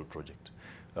in this whole project.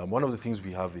 One of the things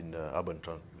we have in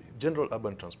general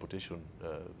urban transportation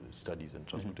studies and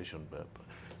transportation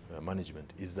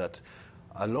management is that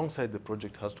alongside the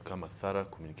project has to come a thorough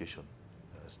communication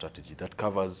strategy that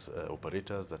covers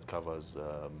operators, that covers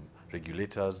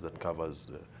regulators, that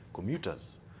covers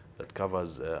commuters, that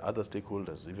covers other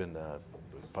stakeholders, even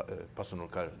personal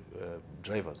car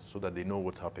drivers, so that they know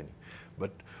what's happening.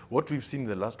 But what we've seen in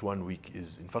the last 1 week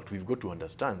is, in fact, we've got to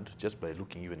understand, just by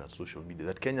looking even at social media,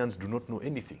 that Kenyans do not know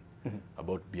anything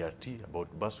about BRT, about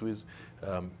busways.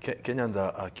 Kenyans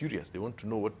are curious. They want to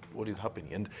know what is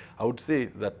happening. And I would say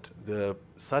that the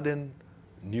sudden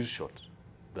news shot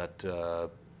that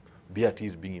BRT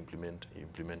is being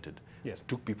implemented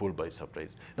took people by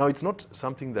surprise. Now, it's not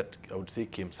something that I would say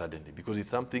came suddenly, because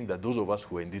it's something that those of us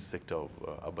who are in this sector of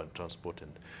urban transport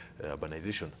and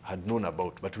urbanization had known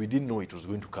about, but we didn't know it was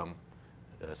going to come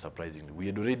surprisingly. We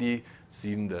had already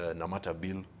seen the Namata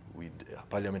bill.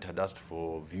 Parliament had asked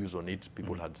for views on it.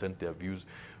 People had sent their views.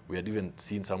 We had even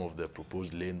seen some of the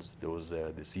proposed lanes. There was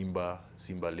the Simba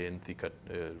lane, Thika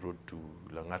Road to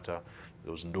Langata.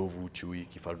 There was Ndovu, Chui,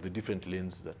 Kifaru, the different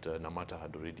lanes that Namata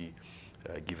had already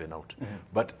given out.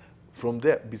 But from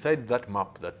there, beside that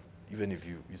map that even if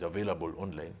is available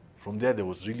online, from there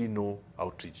was really no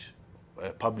outreach,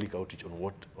 public outreach on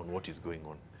what is going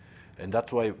on. And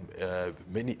that's why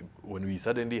when we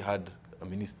suddenly had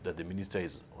that the minister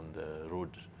is on the road,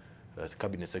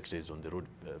 cabinet secretary is on the road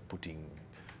putting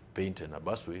paint and a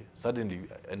busway, suddenly,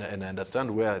 and I understand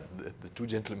where the two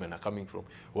gentlemen are coming from.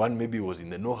 One maybe was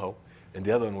in the know-how, and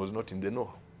the other one was not in the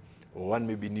know-how. Or one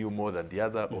maybe knew more than the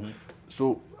other.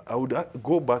 So I would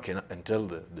go back and tell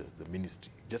the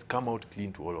ministry, just come out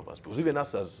clean to all of us. Because even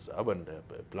us as urban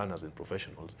planners and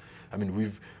professionals, I mean,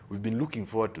 we've been looking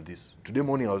forward to this. Today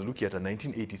morning I was looking at a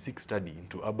 1986 study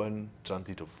into urban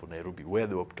transit for Nairobi, where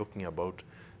they were talking about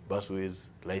busways,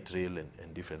 light rail,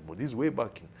 and different modes. This is way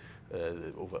back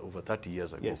in, over 30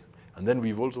 years ago. Yes. And then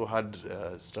we've also had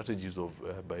strategies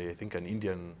by, I think, an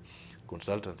Indian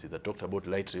consultancy that talked about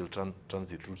light rail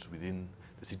transit routes within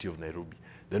the city of Nairobi.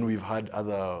 Then we've had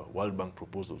other World Bank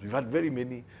proposals. We've had very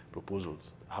many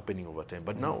proposals happening over time.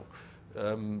 But now,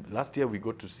 last year we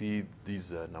got to see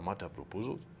these Namata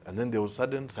proposals, and then there was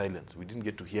sudden silence. We didn't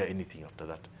get to hear anything after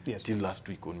that. Yes. Till last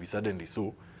week when we suddenly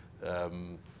saw,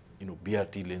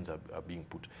 BRT lanes are being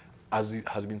put. As it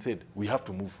has been said, we have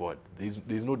to move forward.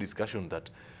 There's no discussion that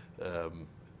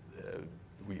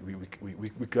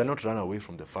we cannot run away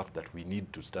from the fact that we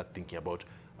need to start thinking about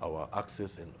our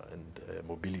access and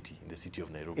mobility in the city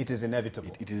of Nairobi. It is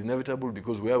inevitable. It is inevitable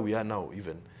because where we are now,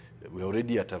 even we're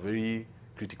already at a very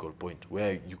critical point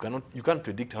where you can't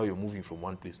predict how you're moving from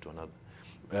one place to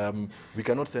another. We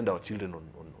cannot send our children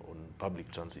on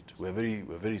public transit. We're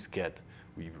very scared.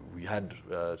 We had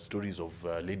stories of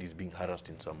ladies being harassed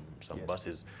in some yes.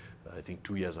 buses, I think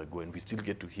 2 years ago, and we still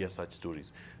get to hear such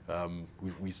stories.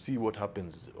 We see what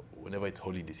happens whenever it's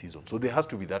holiday season. So there has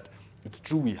to be that. It's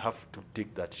true we have to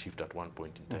take that shift at one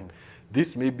point in time.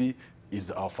 This maybe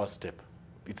is our first step.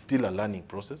 It's still a learning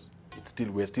process.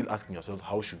 We're still asking ourselves,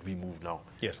 how should we move now?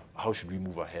 Yes. How should we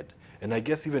move ahead? And I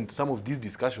guess even some of these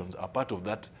discussions are part of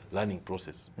that learning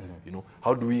process.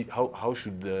 How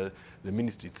should the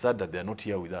ministry, it's sad that they're not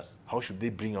here with us, how should they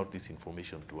bring out this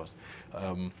information to us?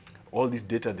 All this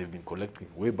data they've been collecting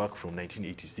way back from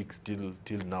 1986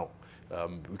 till now.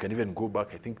 We can even go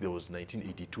back, I think there was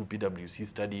 1982 PwC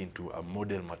study into a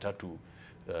model Matatu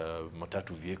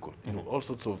vehicle. All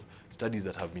sorts of studies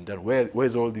that have been done.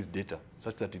 Where's all this data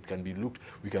such that it can be looked,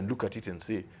 we can look at it and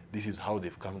say, this is how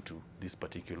they've come to this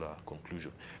particular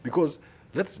conclusion. Because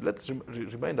let's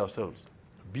remind ourselves,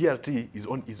 BRT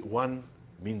is one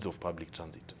means of public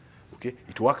transit. Okay,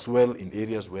 it works well in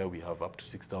areas where we have up to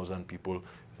 6,000 people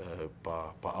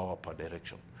per hour per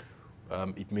direction.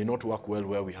 It may not work well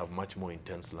where we have much more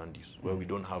intense land use, where we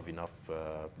don't have enough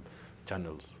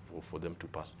channels for them to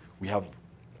pass.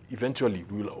 Eventually,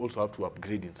 we will also have to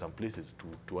upgrade in some places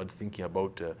towards thinking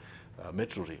about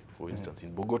metro rail, for instance.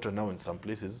 In Bogota now, in some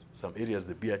places, some areas,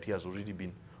 the BRT has already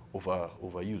been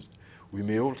overused. We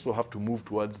may also have to move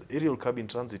towards aerial cabin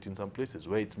transit in some places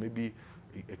where it's maybe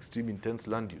extreme intense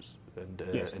land use,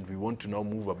 and we want to now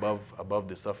move above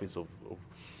the surface of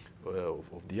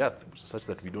the earth, such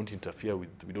that we don't interfere with,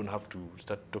 we don't have to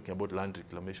start talking about land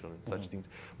reclamation and such things.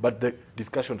 But the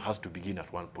discussion has to begin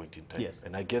at one point in time. Yes.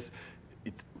 And I guess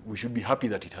we should be happy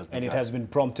that it has begun. And it has been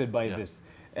prompted by this.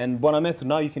 And Bwana Metho,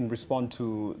 now you can respond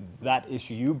to that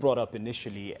issue you brought up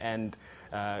initially. And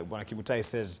Bwana Kimutai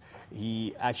says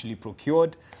he actually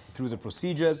procured through the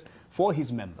procedures for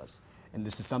his members. And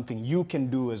this is something you can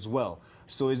do as well.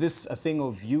 So is this a thing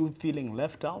of you feeling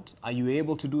left out? Are you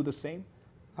able to do the same?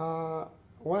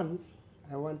 One,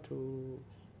 I want to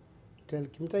tell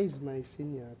Kimutai is my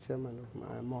senior chairman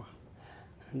of MOA,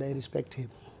 and I respect him.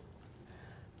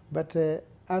 But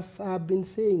as I've been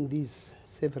saying this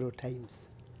several times,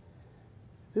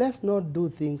 let's not do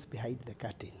things behind the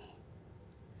curtain.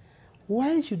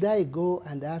 Why should I go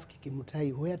and ask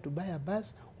Kimutai where to buy a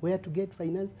bus, where to get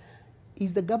finance?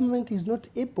 Is the government is not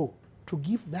able to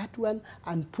give that one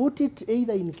and put it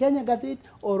either in Kenya Gazette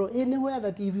or anywhere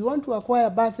that if you want to acquire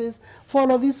buses,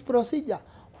 follow this procedure.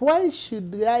 Why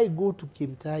should I go to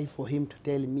Kimutai for him to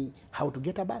tell me how to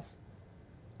get a bus?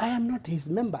 I am not his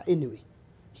member anyway.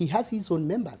 He has his own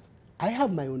members. I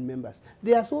have my own members.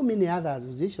 There are so many other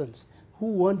associations who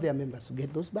want their members to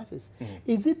get those buses.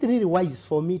 Is it really wise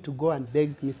for me to go and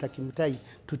beg Mr. Kimutai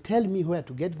to tell me where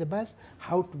to get the bus,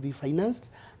 how to be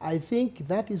financed? I think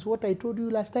that is what I told you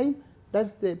last time.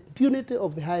 That's the impunity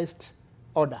of the highest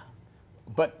order.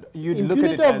 But you look at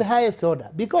it impunity of the highest order.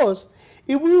 Because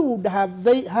if we would have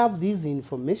this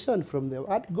information from the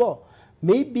word go,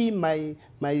 maybe my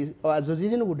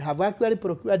association would have actually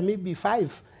procured maybe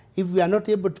 5 if we are not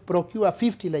able to procure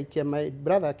 50 like my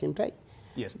brother Kimutai.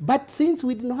 Yes. But since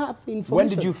we didn't have information... When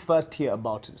did you first hear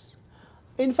about this?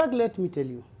 In fact, let me tell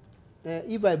you,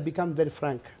 if I become very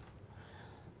frank,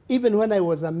 even when I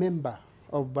was a member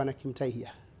of Bwana Kimutai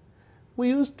here, we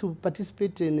used to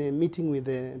participate in a meeting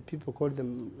with people called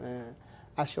them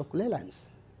Ashok Leylands.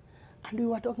 And we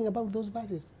were talking about those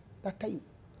buses that time.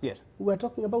 Yes. We were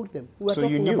talking about them. We were So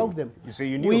talking you knew about them. So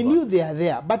you knew we about knew this. they are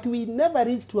there, but we never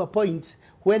reached to a point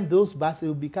when those buses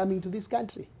will be coming to this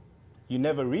country. You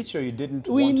never reached, or you didn't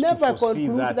We want never to foresee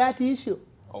conclude that issue.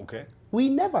 Okay. We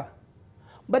never.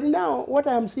 But now, what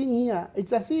I'm seeing here,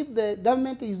 it's as if the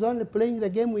government is only playing the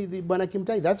game with Bwana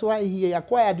Kimutai. That's why he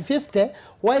acquired 50,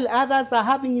 while others are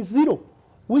having 0,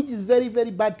 which is very,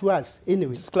 very bad to us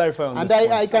anyway. Just clarify on and this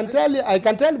I can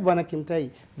tell Bwana Kimutai,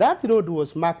 that road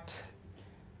was marked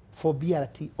for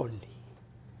BRT only.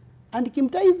 And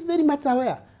Kimutai is very much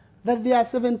aware that there are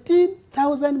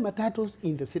 17,000 matatus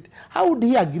in the city. How would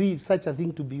he agree such a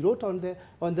thing to be wrote on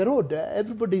the road?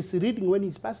 Everybody is reading when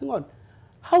he's passing on.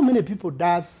 How many people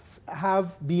does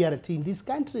have BRT in this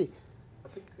country?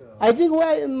 I think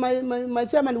where my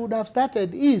chairman would have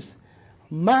started is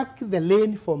mark the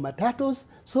lane for matatus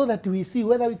so that we see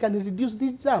whether we can reduce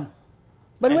this jam.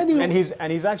 But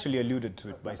he's actually alluded to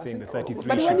it by saying the 33.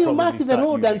 But when you mark the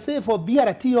road and say for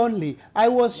BRT only, I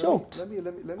was shocked.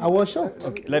 I was shocked.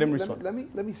 Okay, let him respond.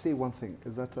 Let me say one thing,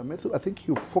 is that Metho, I think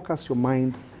you focus your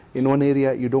mind in one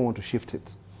area, you don't want to shift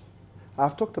it.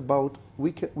 I've talked about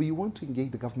we want to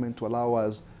engage the government to allow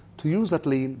us to use that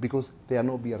lane because there are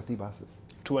no BRT buses.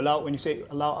 To allow, when you say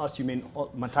allow us, you mean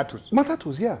matatus?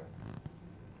 Matatus, yeah.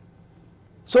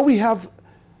 So we have,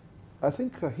 I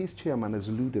think his chairman has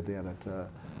alluded there that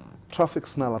traffic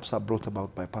snarl-ups are brought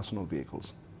about by personal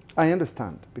vehicles. I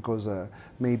understand, because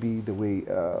maybe the way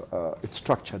it's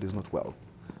structured is not well.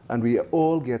 And we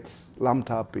all get lumped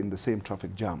up in the same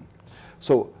traffic jam.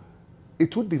 So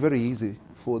it would be very easy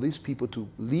for these people to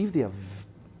leave their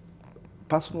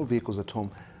personal vehicles at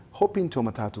home, hop into a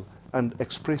matatu and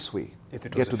expressway, if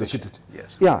it was get to efficient, the city.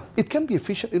 yes. Yeah, it can be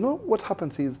efficient. You know, what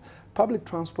happens is public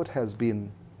transport has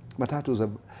been,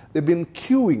 matatus they've been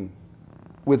queuing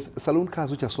with saloon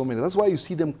cars, which are so many. That's why you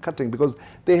see them cutting, because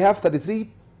they have 33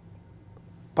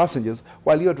 passengers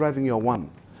while you're driving your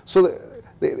one. So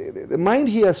the mind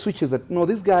here switches that, no,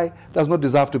 this guy does not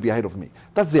deserve to be ahead of me.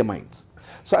 That's their minds.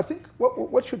 So I think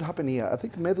what should happen here, I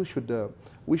think Metho should,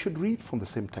 we should read from the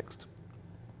same text.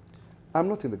 I'm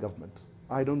not in the government.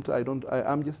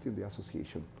 I'm just in the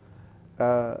association.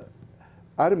 I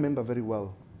remember very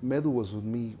well, Metho was with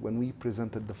me when we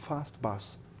presented the first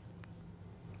bus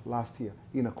last year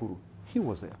in Nakuru. He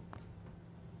was there.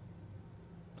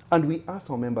 And we asked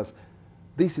our members,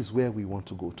 this is where we want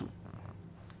to go to.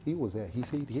 He was there. He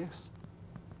said yes.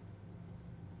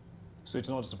 So it's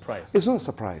not a surprise? It's not a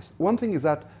surprise. One thing is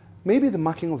that maybe the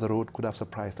marking of the road could have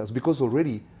surprised us, because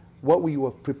already what we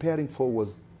were preparing for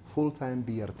was full-time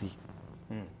BRT.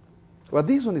 But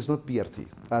this one is not BRT.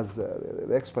 As the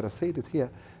expert has said it here,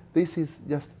 this is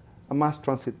just a mass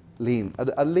transit lane,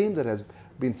 a lane that has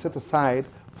been set aside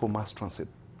for mass transit.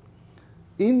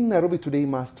 In Nairobi today,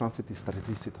 mass transit is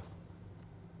 33-seater.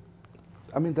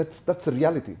 I mean, that's the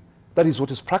reality. That is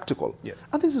what is practical. Yes.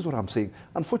 And this is what I'm saying.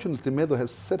 Unfortunately, Metho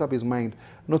has set up his mind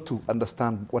not to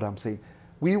understand what I'm saying.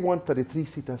 We want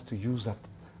 33-seaters to use that.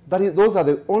 Those are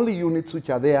the only units which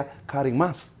are there carrying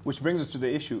mass. Which brings us to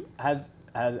the issue.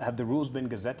 Have the rules been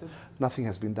gazetted? Nothing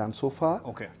has been done so far.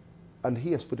 Okay. And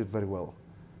he has put it very well.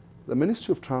 The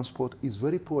Ministry of Transport is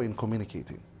very poor in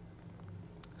communicating.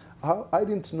 I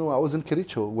didn't know, I was in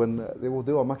Kericho when they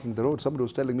were marking the road. Somebody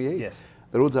was telling me, hey, yes,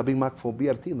 the roads are being marked for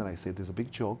BRT. And then I said, there's a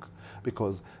big joke,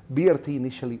 because BRT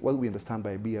initially, what we understand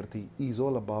by BRT is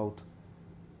all about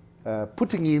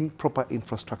putting in proper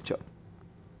infrastructure,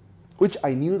 which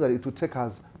I knew that it would take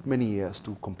us many years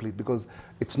to complete, because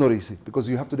it's not easy, because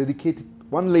you have to dedicate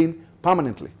one lane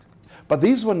permanently. But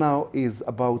this one now is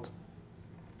about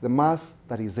the mass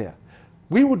that is there.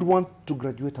 We would want to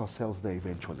graduate ourselves there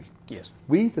eventually. Yes.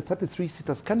 We, the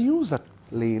 33-seaters, can use that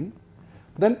lane.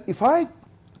 Then if I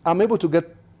am able to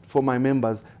get for my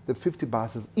members the 50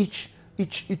 buses, each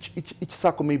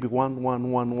circle maybe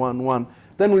one,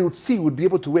 then we would see, we'd be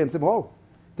able to weigh and say, oh,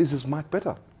 this is much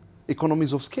better.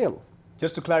 Economies of scale.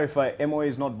 Just to clarify, MOA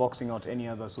is not boxing out any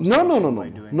other association by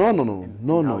doing No.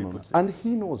 And he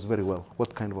knows very well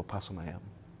what kind of a person I am.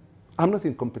 I'm not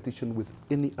in competition with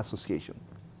any association.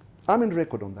 I'm in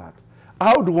record on that.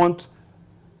 I would want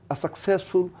a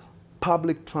successful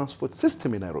public transport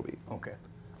system in Nairobi. Okay.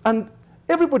 And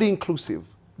everybody inclusive,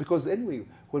 because anyway,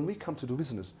 when we come to do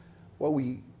business, what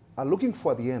we are looking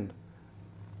for at the end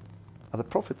are the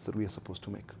profits that we are supposed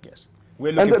to make. Yes.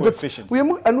 We're looking for efficiency. We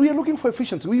are looking for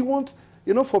efficiency. We want,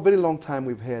 you know, for a very long time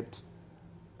we've had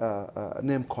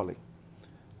name calling.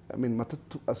 I mean,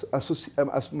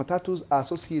 Matatus are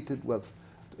associated with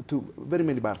to very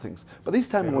many bad things. But this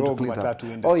time we want to clean it up.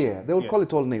 Oh yeah, they will call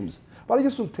it all names. But I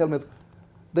just want to tell me,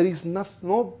 there is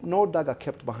no dagger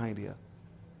kept behind here.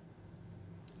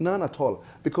 None at all.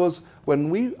 Because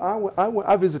when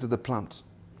I visited the plant,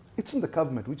 it's in the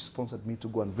government which sponsored me to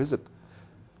go and visit.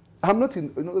 I'm not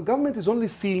in, the government is only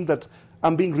seeing that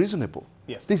I'm being reasonable.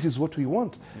 Yes. This is what we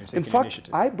want. In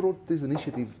fact, I brought this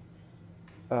initiative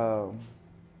early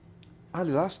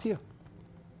last year.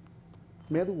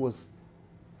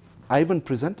 I even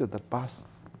presented that bus.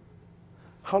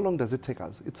 How long does it take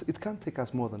us? It can't take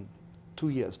us more than 2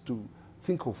 years to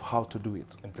think of how to do it.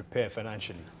 And prepare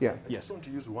financially. Yeah. I just want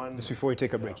to use one. Just before we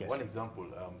take a break, yes. One example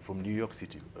from New York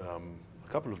City. A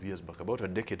couple of years back, about a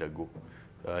decade ago,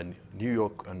 New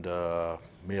York and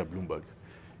Mayor Bloomberg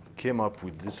came up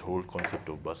with this whole concept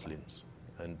of bus lanes.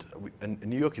 And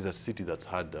New York is a city that's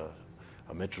had a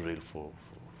metro rail for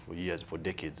years, for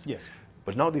decades. Yes.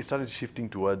 But now they started shifting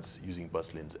towards using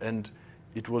bus lanes. And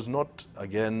it was not,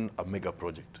 again, a mega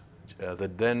project. The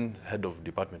then head of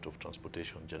Department of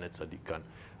Transportation, Janet Sadiq Khan,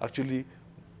 actually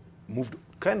moved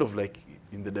kind of like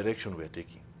in the direction we're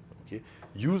taking. Okay?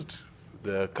 Used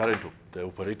the the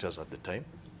operators at the time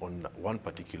on one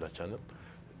particular channel,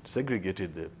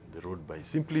 segregated the road by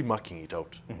simply marking it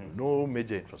out. No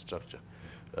major infrastructure.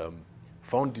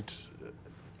 Found it,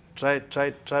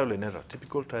 trial and error,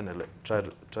 typical trial and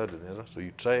error. So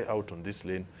you try out on this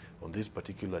lane, on this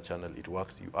particular channel, it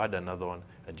works, you add another one,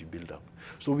 and you build up.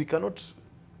 So we cannot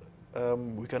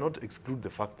exclude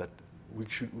the fact that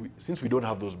since we don't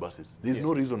have those buses, there's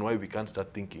no reason why we can't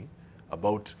start thinking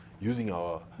about using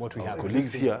our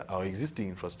colleagues here, our existing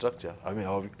infrastructure,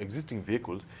 our existing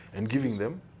vehicles, and giving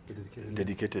them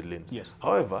dedicated lanes. Yes.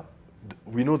 However,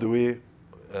 we know the way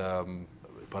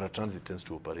paratransit tends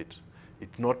to operate. It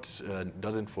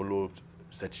doesn't follow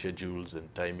set schedules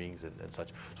and timings and such.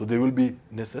 So there will be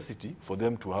necessity for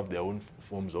them to have their own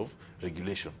forms of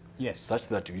regulation. Yes. Such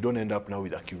that we don't end up now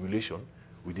with accumulation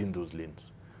within those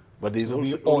lanes. But there's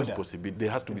also always possibility.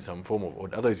 There has to be some form of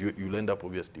order. Otherwise, you'll end up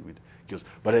obviously with chaos.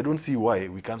 But I don't see why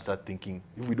we can't start thinking,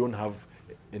 if we don't have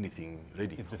anything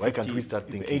ready, why can't we start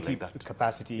thinking 80 like that?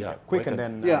 Capacity, quick, and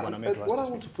then what I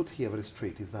want to put here very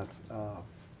straight is that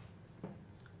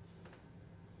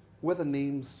whether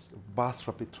names bus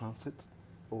rapid transit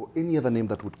or any other name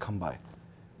that would come by,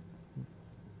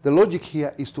 the logic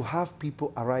here is to have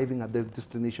people arriving at their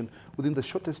destination within the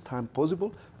shortest time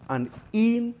possible and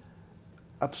in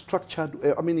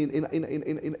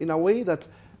in a way that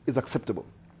is acceptable.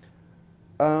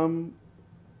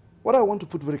 What I want to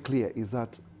put very clear is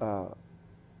that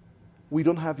we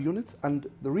don't have units, and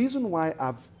the reason why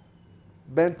I've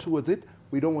bent towards it,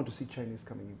 we don't want to see Chinese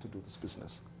coming in to do this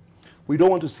business. We don't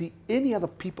want to see any other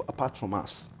people apart from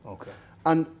us. Okay.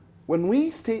 And when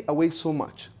we stay away so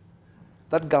much,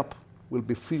 that gap will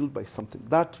be filled by something.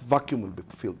 That vacuum will be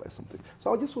filled by something.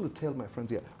 So I just want to tell my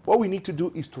friends here, what we need to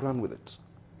do is to run with it.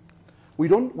 We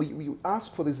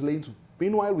ask for these lanes.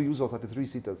 Meanwhile, we use our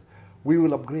 33-seaters. We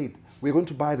will upgrade. We're going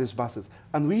to buy these buses,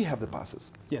 and we have the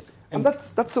buses. Yes. And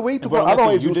that's the way to go.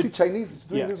 Otherwise, you'll see Chinese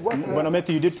doing this work. Metho,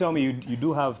 you did tell me you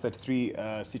do have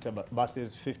 33-seater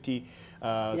buses,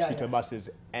 50-seater buses,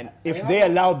 and if they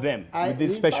allowed them with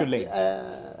these special lanes.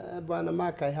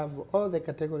 Mark, I have all the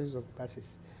categories of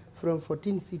buses, from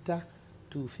 14-seater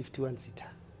to 51-seater.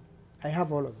 I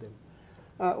have all of them.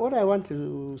 What I want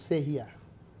to say here,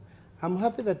 I'm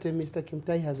happy that Mr.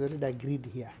 Kimutai has already agreed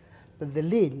here that the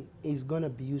lane is going to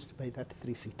be used by that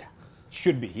 3-seater.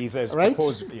 Should be. He says right?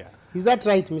 proposed. Yeah. Is that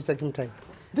right, Mr. Kimutai?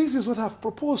 This is what I've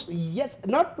proposed. Yes,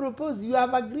 not proposed. You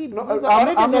have agreed. No, because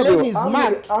already the lane is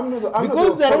marked.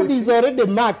 Because the road is already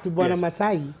marked, Bwana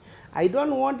Masai. I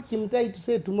don't want Kimutai to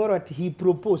say tomorrow that he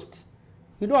proposed.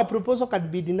 You know, a proposal can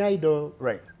be denied or...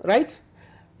 Right. Right?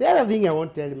 The other thing I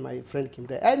want to tell my friend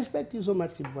Kimutai, I respect you so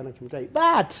much, Bwana Kimutai,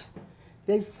 but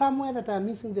there's somewhere that I'm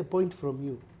missing the point from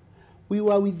you. We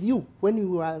were with you when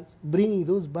we were bringing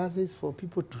those buses for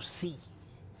people to see.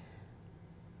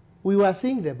 We were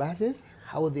seeing the buses,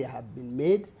 how they have been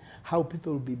made, how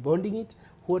people will be bonding it,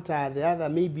 what are the other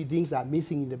maybe things are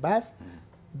missing in the bus.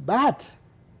 But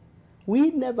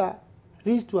we never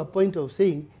reached to a point of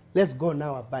saying, let's go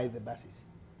now and buy the buses.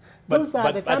 But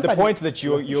at the point that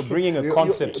you're bringing a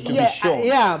concept to be shown,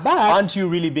 but aren't you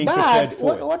really being prepared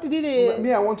for it? What did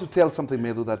I want to tell something,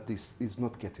 Metho, that this is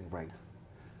not getting right.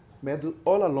 Metho,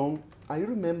 all along, I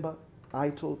remember I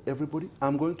told everybody,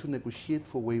 I'm going to negotiate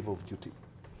for waiver of duty.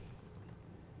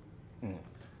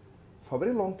 For a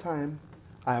very long time,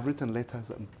 I have written letters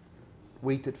and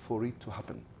waited for it to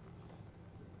happen.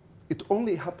 It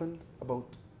only happened about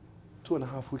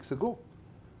 2.5 weeks ago.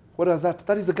 What is that?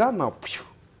 That is a gun now.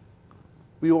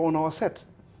 We were on our set.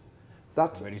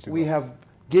 That we have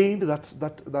gained,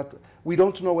 that we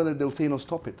don't know whether they'll say no,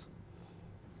 stop it.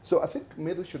 So I think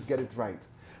Metho should get it right,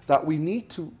 that we need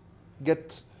to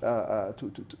get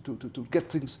to get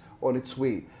things on its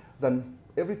way. Then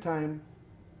every time,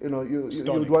 you know, you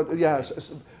want,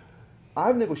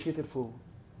 I've negotiated for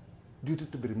duty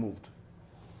to be removed.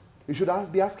 You should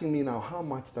be asking me now how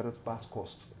much that bus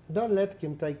cost. Don't let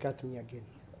Kimutai cut me again.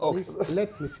 Okay. Please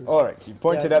let me finish. All right, you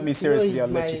pointed at me seriously. I'll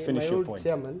let you finish your point.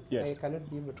 Chairman, yes. I cannot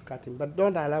be able to cut him, but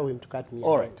don't allow him to cut me.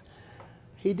 All right.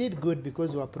 He did good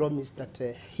because we were promised that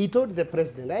he told the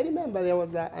president. I remember there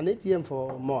was an ATM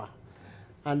for Moa,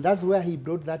 and that's where he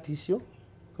brought that issue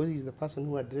because he's the person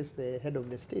who addressed the head of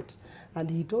the state. And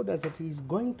he told us that he's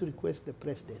going to request the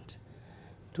president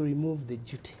to remove the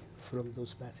duty from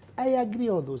those buses. I agree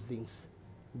all those things,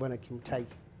 Bwana Kimutai.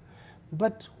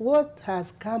 But what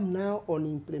has come now on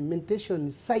implementation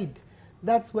side,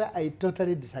 that's where I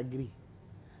totally disagree.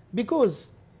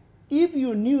 Because if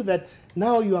you knew that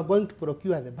now you are going to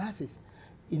procure the buses,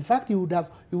 in fact, you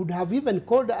would have even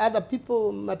called other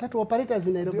people, Matatu operators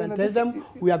in Nairobi, and tell them,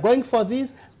 we are going for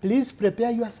this, please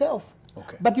prepare yourself.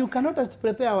 Okay. But you cannot just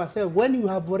prepare ourselves when you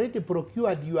have already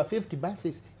procured your 50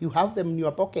 buses, you have them in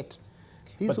your pocket.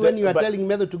 This is when you are telling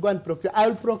Metho to go and procure.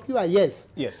 I'll procure, yes.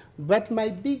 Yes. But my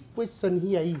big question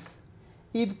here is,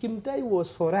 if Kimutai was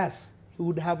for us, he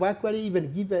would have actually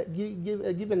even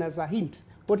given us a hint.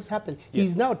 What is happening? Yes.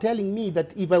 He's now telling me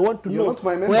that if I want to know... You're not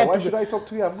my member. Why should I talk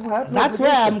to you? That's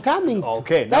where I'm coming.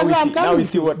 Okay. That's where I'm coming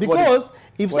to. Because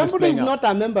if somebody is not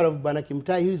a member of Bwana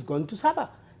Kimutai, he is going to suffer.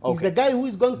 He's the guy who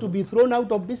is going to be thrown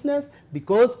out of business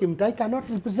because Kimutai cannot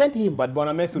represent him. But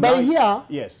Bwana Metho, by here,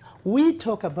 yes, we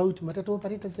talk about Matatu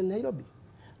operators in Nairobi,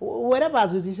 wherever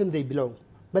association they belong.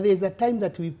 But there's a time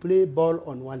that we play ball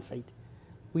on one side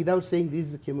without saying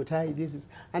this is Kimutai, this is...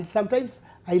 And sometimes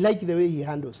I like the way he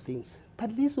handles things.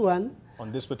 But this one,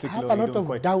 on this particular, I have a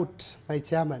lot of doubt, my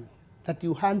chairman, that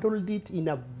you handled it in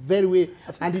a very way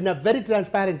and in a very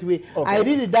transparent way. Okay. I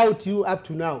really doubt you up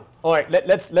to now. All right,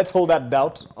 let's hold that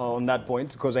doubt on that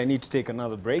point because I need to take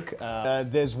another break.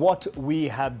 There's what we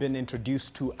have been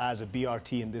introduced to as a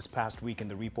BRT in this past week in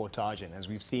the reportage, and as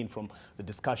we've seen from the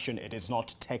discussion, it is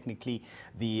not technically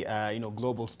the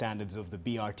global standards of the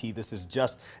BRT. This is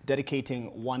just dedicating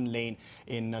one lane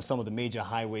in some of the major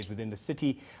highways within the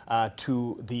city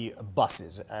to the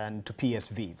buses and to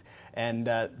PSVs. And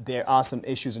there are some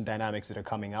issues and dynamics that are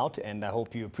coming out, and I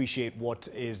hope you appreciate what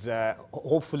is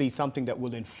hopefully something that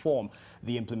will inform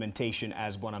the implementation,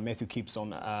 as Bwana Metho keeps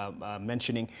on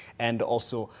mentioning, and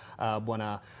also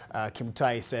Bwana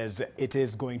Kimutai says it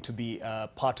is going to be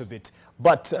part of it.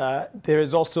 But there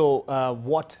is also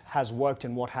what has worked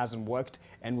and what hasn't worked,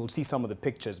 and we'll see some of the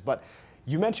pictures. But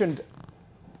you mentioned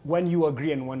when you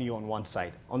agree and when you're on one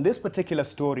side. On this particular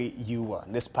story, you were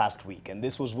this past week, and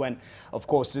this was when, of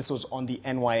course, this was on the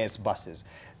NYS buses.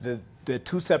 The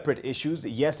two separate issues.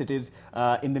 Yes, it is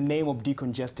in the name of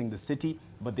decongesting the city,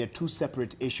 but they're two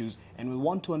separate issues, and we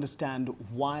want to understand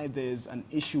why there's an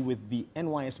issue with the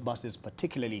NYS buses,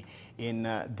 particularly in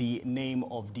the name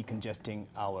of decongesting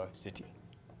our city.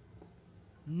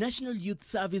 National Youth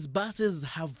Service buses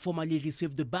have formally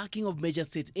received the backing of major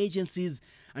state agencies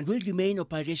and will remain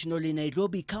operational in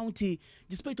Nairobi County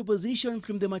despite opposition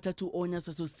from the Matatu Owners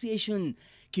Association.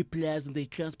 Key players in the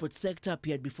transport sector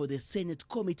appeared before the Senate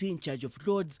committee in charge of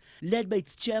roads, led by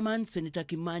its chairman, Senator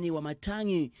Kimani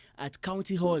Wamatangi, at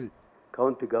County Hall.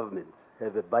 County governments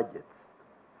have a budget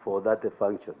for that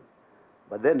function,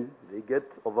 but then they get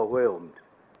overwhelmed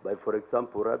by, for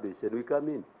example, rubbish, and we come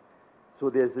in. So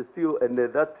there's still, and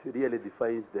that really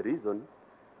defines the reason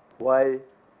why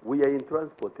we are in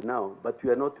transport now, but we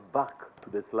are not back to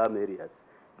the slum areas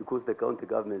because the county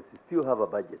governments still have a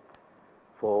budget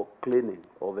for cleaning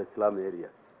of the slum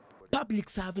areas. Public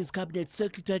Service Cabinet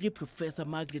Secretary Professor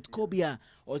Margaret Kobia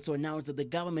also announced that the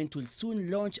government will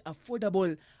soon launch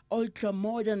affordable,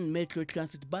 ultra-modern metro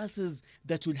transit buses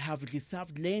that will have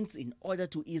reserved lanes in order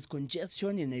to ease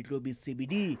congestion in Nairobi's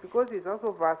CBD. Because it's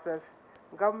also versus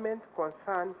government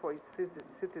concern for its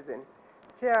citizens.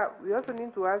 Chair, we also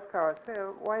need to ask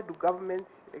ourselves, why do governments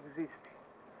exist?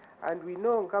 And we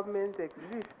know government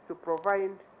exists to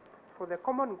provide for the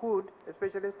common good,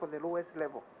 especially for the lowest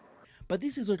level. But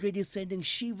this is already sending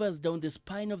shivers down the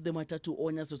spine of the Matatu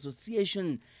Owners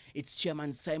Association. Its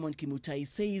chairman, Simon Kimutai,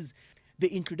 says the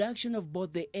introduction of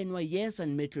both the NYS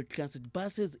and Metro Transit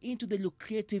buses into the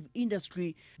lucrative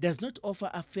industry does not offer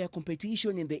a fair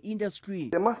competition in the industry.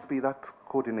 There must be that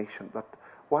coordination. That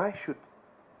why should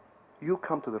you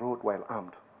come to the road while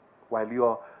armed, while you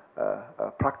are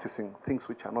practicing things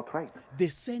which are not right? The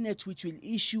Senate, which will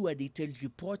issue a detailed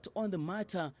report on the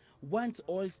matter, wants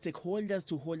all stakeholders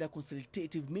to hold a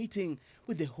consultative meeting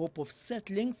with the hope of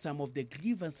settling some of the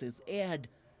grievances aired.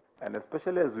 And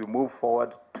especially as we move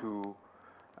forward to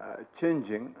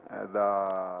changing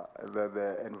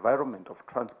the environment of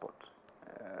transport,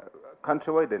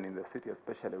 countrywide and in the city,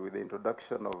 especially with the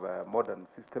introduction of modern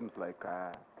systems like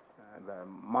the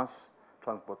mass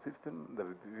transport system, the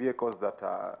vehicles that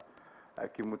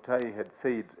Kimutai had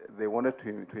said they wanted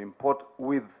to import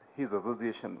with his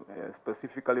association,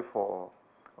 specifically for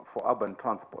urban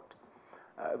transport.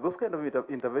 Those kind of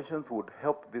interventions would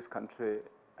help this country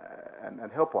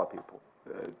and help our people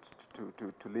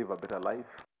to live a better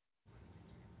life.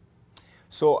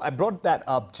 So I brought that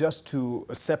up just to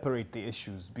separate the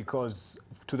issues, because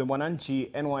to the Mwananchi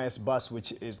NYS bus,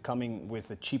 which is coming with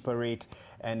a cheaper rate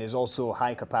and is also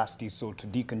high capacity, so to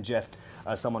decongest,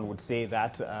 someone would say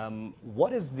that.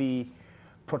 What is the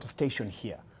protestation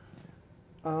here?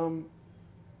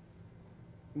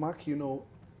 Mark, you know,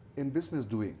 in business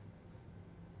doing,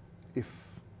 if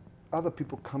other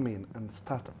people come in and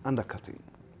start undercutting,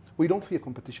 we don't fear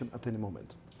competition at any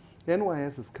moment. The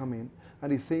NYS has come in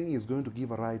and he's saying he's going to give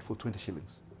a ride for 20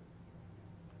 shillings.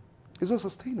 It's not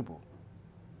sustainable.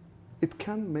 It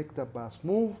can't make the bus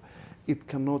move. It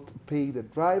cannot pay the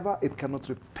driver. It cannot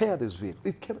repair this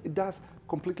vehicle. It does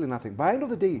completely nothing. By the end of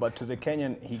the day... But to the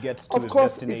Kenyan, he gets to his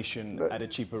destination at a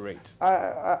cheaper rate.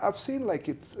 I've seen like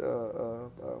it's...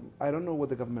 I don't know what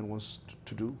the government wants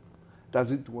to do.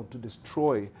 Does it want to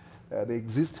destroy the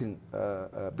existing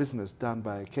business done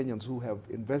by Kenyans who have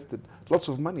invested lots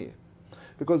of money?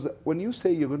 Because when you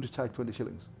say you're going to charge 20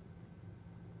 shillings,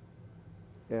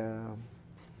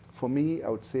 for me, I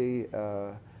would say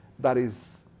that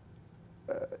is,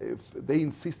 if they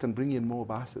insist on bringing in more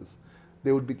buses,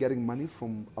 they would be getting money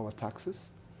from our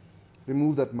taxes,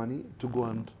 remove that money to go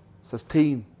and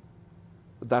sustain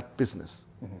that business,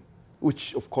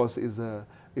 which of course is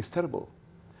terrible.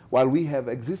 While we have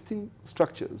existing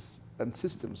structures and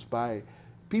systems by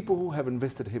people who have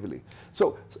invested heavily.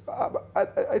 So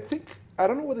I think, I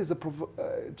don't know whether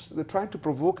they're trying to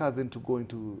provoke us into going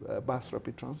to bus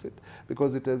rapid transit,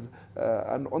 because it is,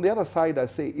 and on the other side I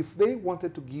say, if they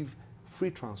wanted to give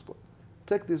free transport,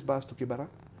 take this bus to Kibera,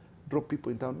 drop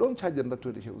people in town, don't charge them that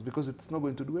 20 shillings, because it's not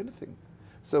going to do anything.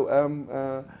 So,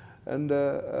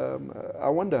 I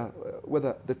wonder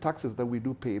whether the taxes that we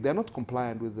do pay, they're not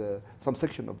compliant with some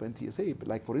section of NTSA.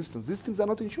 Like, for instance, these things are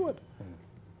not insured.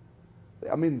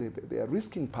 I mean, they are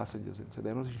risking passengers, and so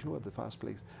they're not insured in the first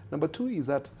place. Number two is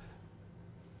that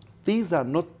these are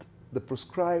not the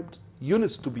prescribed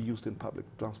units to be used in public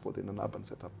transport in an urban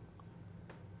setup.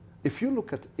 If you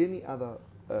look at any other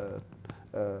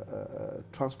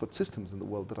transport systems in the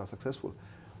world that are successful,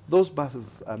 those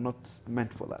buses are not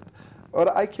meant for that.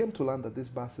 Or I came to learn that these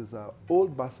buses are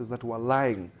old buses that were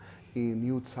lying in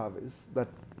youth service, that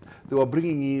they were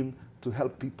bringing in to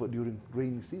help people during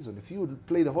rainy season. If you would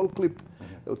play the whole clip,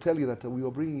 they'll tell you that we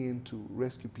were bringing in to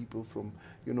rescue people from,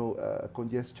 you know,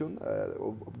 congestion,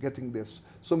 of getting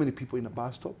so many people in a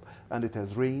bus stop, and it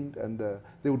has rained, and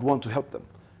they would want to help them.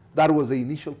 That was the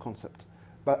initial concept.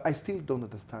 But I still don't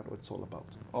understand what it's all about.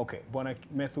 Okay, Bwana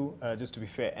Metho, just to be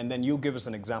fair, and then you give us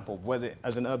an example of whether,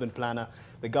 as an urban planner,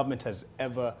 the government has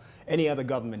ever, any other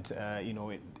government, you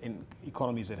know, in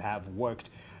economies that have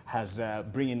worked, has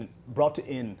brought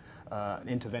in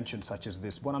interventions such as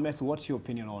this. Bwana Metho, what's your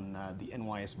opinion on the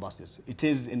NYS buses? It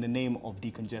is in the name of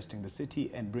decongesting the city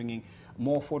and bringing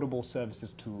more affordable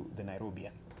services to the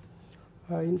Nairobian.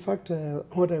 In fact,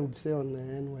 what I would say on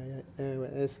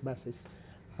NYS buses,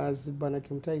 as Bwana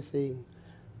Kimutai is saying,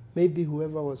 maybe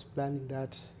whoever was planning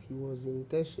that, he was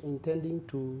intending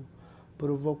to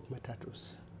provoke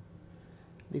matatus.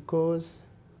 Because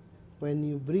when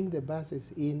you bring the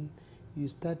buses in, you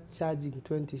start charging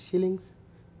 20 shillings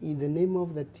in the name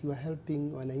of that you are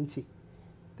helping Wananchi.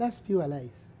 That's pure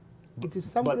lies. It is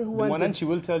somebody who wanted... Wananchi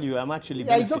will tell you, I'm actually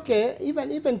benefiting. It's okay.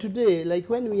 Even today, like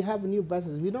when we have new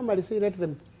buses, we normally say let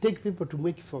them take people to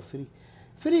make it for free.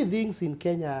 Free things in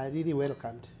Kenya are really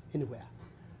welcomed anywhere.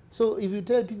 So if you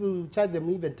tell people you charge them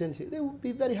even 10 cents, they will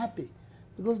be very happy,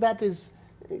 because that is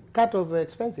a cut of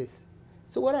expenses.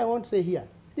 So what I want to say here,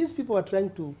 these people are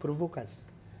trying to provoke us,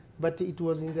 but it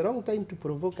was in the wrong time to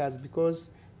provoke us,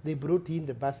 because they brought in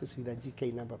the buses with a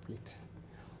GK number plate.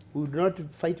 We would not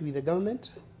fight with the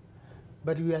government,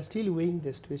 but we are still weighing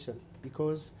the situation,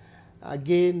 because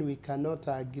again, we cannot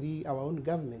agree our own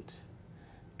government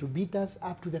to beat us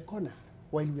up to the corner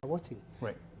while we are watching.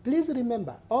 Right. Please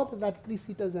remember, all that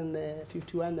 3-seaters and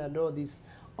 51 and all these,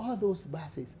 all those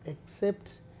buses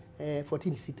except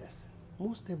 14-seaters,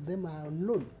 most of them are on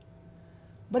loan.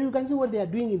 But you can see what they are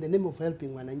doing in the name of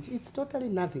helping Wananchi. It's totally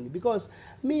nothing. Because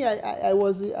me, I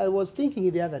was thinking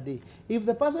the other day, if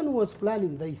the person who was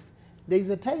planning this, there is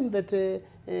a time that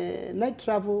night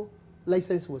travel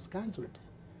license was cancelled.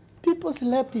 People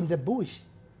slept in the bush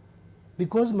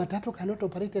because Matatu cannot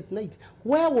operate at night.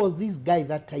 Where was this guy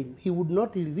that time? He would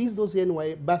not release those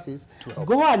NY buses,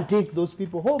 go and take those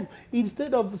people home,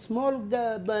 instead of small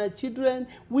children,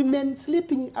 women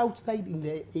sleeping outside in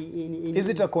the Is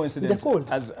it a coincidence, in the cold?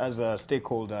 As a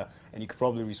stakeholder, and you could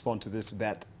probably respond to this,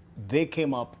 that they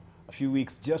came up a few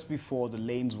weeks just before the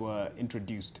lanes were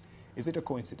introduced? Is it a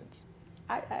coincidence?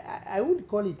 I would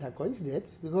call it a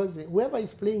coincidence, because whoever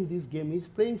is playing this game is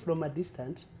playing from a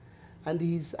distance, And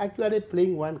he's actually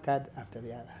playing one card after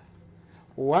the other.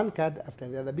 One card after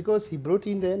the other, because he brought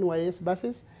in the NYS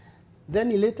buses, then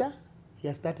later he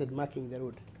has started marking the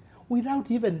road without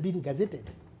even being gazetted.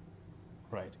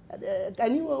 Right.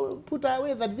 Can you put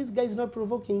away that this guy is not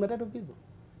provoking Matatu people?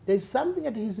 There's something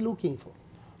that he's looking for.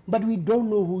 But we don't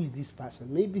know who is this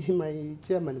person. Maybe my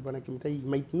chairman, Bwana Kimutai,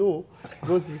 might know,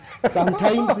 because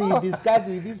sometimes he discusses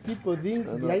with these people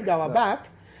things behind our back.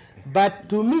 But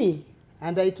to me,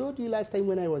 and I told you last time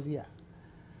when I was here,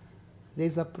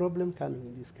 there's a problem coming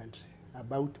in this country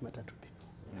about Matatu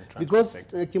people. Because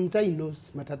Kimutai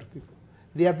knows Matatu people.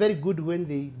 They are very good when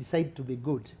they decide to be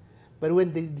good. But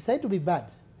when they decide to be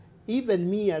bad, even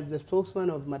me as the spokesman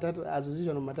of Matatu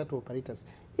Association of Matatu Operators,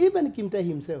 even Kimutai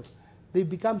himself, they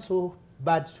become so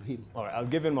bad to him. All right, I'll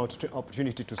give him an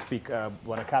opportunity to speak.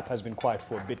 Wanakap has been quiet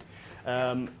for a bit.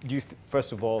 Do you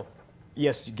first of all,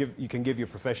 yes, you can give your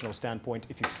professional standpoint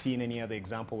if you've seen any other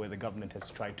example where the government has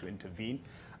tried to intervene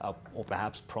or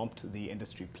perhaps prompt the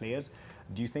industry players.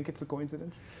 Do you think it's a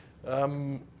coincidence?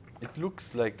 It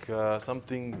looks like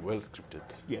something well scripted.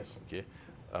 Yes. Okay.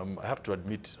 I have to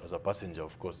admit, as a passenger,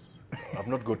 of course, I've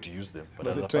not got to use them, but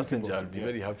But as a passenger, I'll be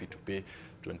very happy to pay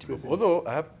 20 bob.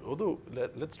 Although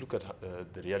let's look at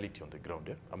the reality on the ground.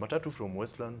 Yeah? A matatu from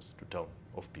Westlands to town,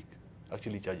 off-peak,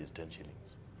 actually charges 10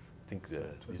 shillings. I think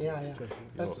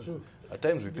that's true. At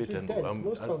times we pay 10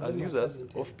 bob. As users,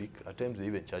 10. off-peak, at times they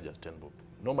even charge us 10 bob.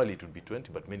 Normally it would be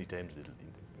 20, but many times,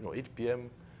 8 p.m.,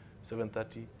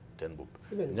 7:30, 10 bob.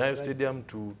 Nyayo Stadium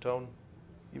to town,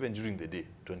 even during the day,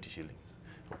 20 shillings.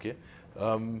 Okay,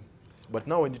 but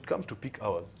now when it comes to peak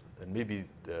hours, and maybe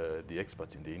the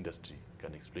experts in the industry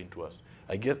can explain to us,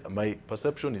 I guess my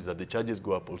perception is that the charges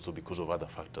go up also because of other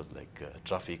factors like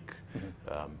traffic,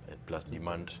 and plus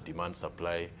demand,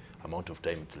 supply, amount of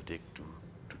time it will take to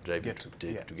drive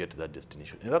to get to that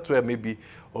destination. And that's where maybe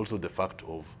also the fact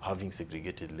of having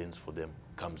segregated lanes for them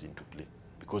comes into play.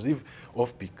 Because if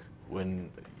off-peak,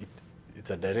 when it's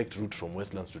a direct route from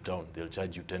Westlands to town, they'll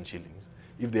charge you 10 shillings.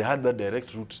 If they had that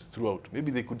direct route throughout,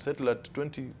 maybe they could settle at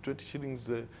 20 shillings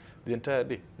the entire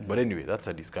day. But anyway, that's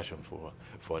a discussion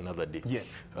for another day. Yes.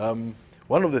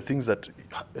 One of the things that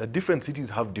different cities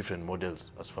have different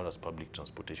models as far as public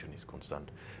transportation is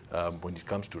concerned. When it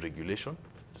comes to regulation,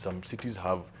 some cities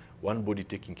have one body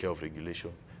taking care of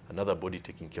regulation, another body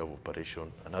taking care of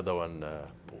operation, another one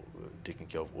taking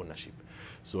care of ownership.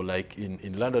 So like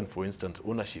in London, for instance,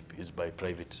 ownership is by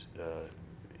private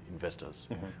investors,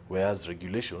 whereas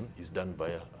regulation is done by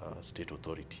a state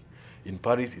authority. In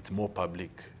Paris, it's more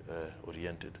public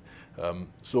oriented.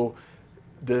 So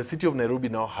the city of Nairobi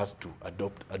now has to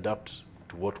adapt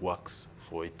to what works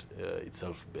for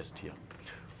itself best here.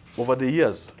 Over the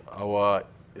years,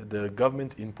 the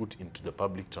government input into the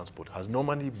public transport has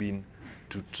normally been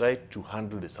to try to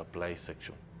handle the supply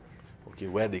section, okay,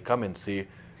 where they come and say,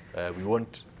 we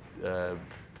want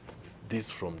this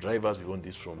from drivers, we want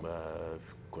this from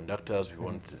conductors, we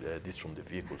want this from the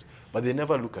vehicles. But they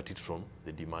never look at it from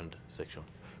the demand section,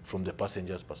 from the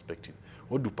passenger's perspective.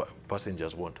 What do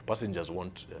passengers want? Passengers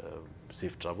want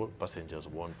safe travel. Passengers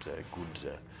want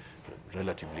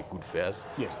relatively good fares.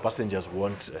 Yes. Passengers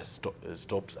want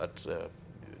stops at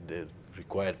the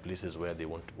required places where they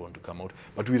want to come out.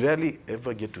 But we rarely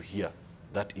ever get to hear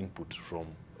that input from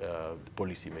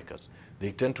policymakers.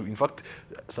 They tend to, in fact,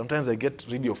 sometimes I get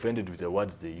really offended with the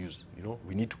words they use.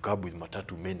 We need to curb with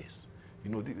Matatu menace.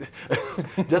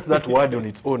 Just that word on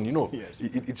its own, yes.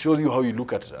 it shows you how you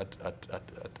look at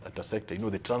a sector,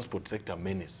 the transport sector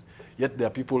menace. Yet there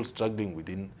are people struggling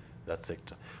within that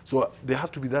sector. So there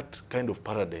has to be that kind of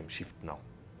paradigm shift now,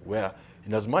 where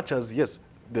in as much as, yes,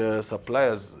 the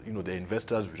suppliers, the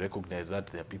investors, we recognize that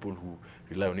there are people who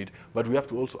rely on it, but we have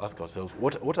to also ask ourselves,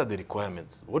 what are the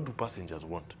requirements? What do passengers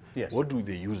want? Yes. What do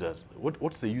the users,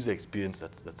 what's the user experience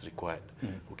that's required?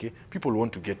 Okay, people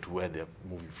want to get to where they're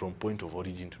moving from point of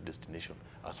origin to destination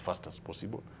as fast as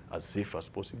possible, as safe as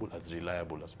possible, as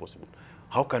reliable as possible.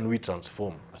 How can we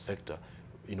transform a sector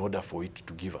in order for it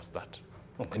to give us that?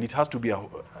 Okay. And it has to be,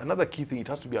 another key thing, it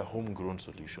has to be a homegrown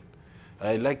solution.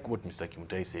 I like what Mr.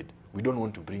 Kimutai said. We don't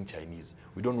want to bring Chinese.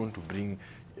 We don't want to bring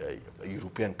a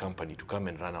European company to come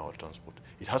and run our transport.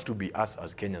 It has to be us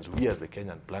as Kenyans, we as the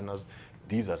Kenyan planners,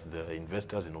 these as the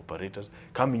investors and operators,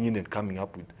 coming in and coming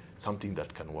up with something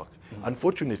that can work.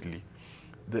 Unfortunately,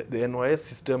 the NYS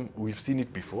system, we've seen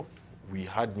it before. We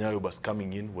had Nyayo Bus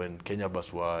coming in when Kenya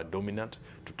Bus were dominant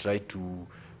to try to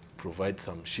provide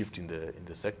some shift in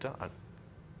the sector. And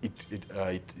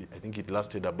I think it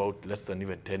lasted about less than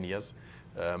even 10 years.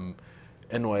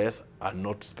 NYS are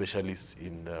not specialists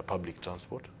in public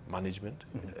transport management.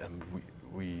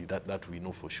 that we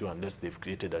know for sure, unless they've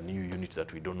created a new unit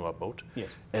that we don't know about. Yes.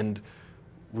 And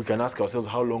we can ask ourselves,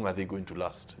 how long are they going to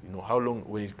last? You know, how long,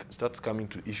 when it starts coming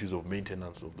to issues of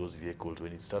maintenance of those vehicles,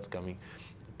 when it starts coming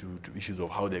to issues of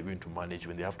how they're going to manage,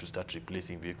 when they have to start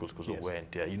replacing vehicles because of wear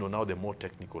and tear. You know, now the more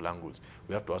technical angles,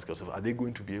 we have to ask ourselves, are they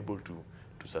going to be able to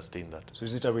sustain that? So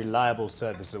is it a reliable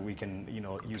service that we can, you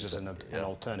know, use as an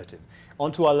alternative?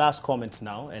 On to our last comments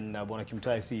now, and Bwana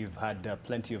Kimutai, I see you've had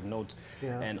plenty of notes.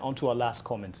 And on to our last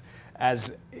comments.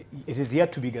 As it is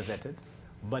yet to be gazetted,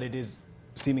 but it is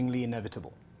seemingly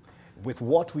inevitable. With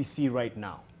what we see right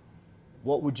now,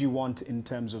 what would you want in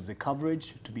terms of the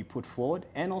coverage to be put forward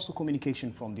and also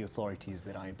communication from the authorities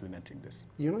that are implementing this?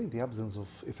 You know, in the absence of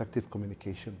effective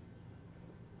communication,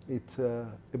 it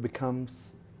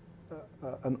becomes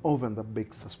an oven that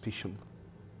bakes suspicion.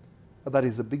 That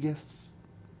is the biggest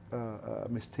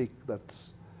mistake that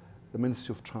the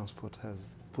Ministry of Transport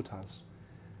has put us.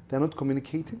 They're not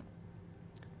communicating,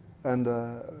 and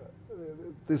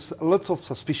there's lots of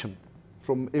suspicion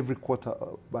from every quarter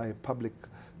by public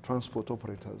transport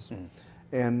operators.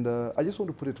 And I just want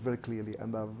to put it very clearly,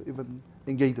 and I've even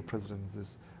engaged the President in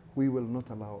this, we will not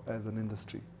allow, as an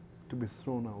industry, to be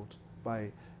thrown out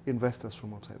by investors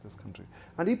from outside this country.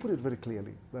 And he put it very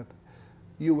clearly, that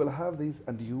you will have these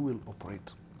and you will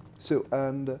operate. So,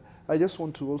 and I just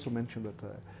want to also mention that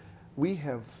we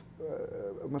have,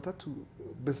 Matatu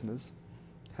business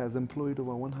has employed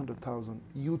over 100,000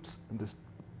 youths in this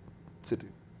city.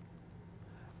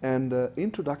 And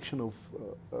introduction of,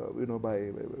 you know,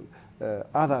 by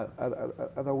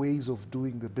other ways of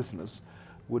doing the business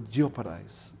would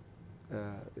jeopardize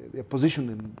their position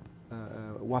in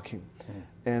working.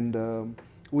 And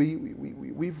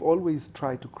we've always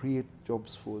tried to create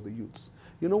jobs for the youths.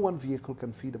 You know, one vehicle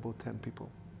can feed about 10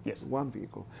 people. Yes. One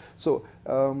vehicle. So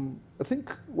I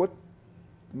think what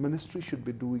the ministry should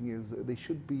be doing is they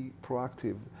should be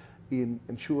proactive in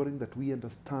ensuring that we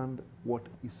understand what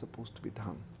is supposed to be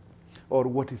done or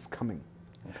what is coming.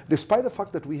 Despite the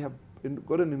fact that we have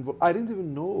gotten involved, I didn't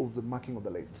even know of the marking of the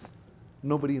lanes.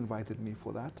 Nobody invited me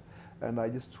for that. And I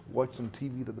just watched on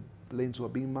TV that the lanes were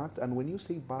being marked. And when you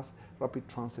say bus rapid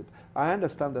transit, I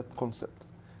understand that concept.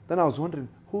 Then I was wondering,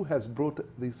 who has brought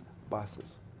these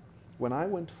buses? When I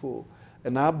went for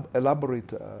an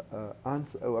elaborate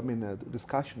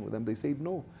discussion with them, they said,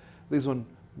 no, this one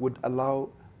would allow.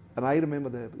 And I remember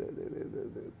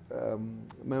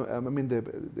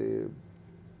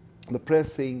the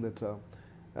press saying that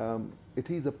it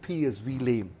is a PSV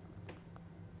lane.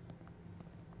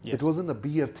 Yes. It wasn't a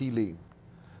BRT lane.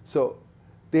 So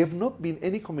there have not been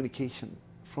any communication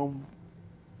from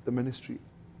the ministry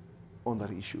on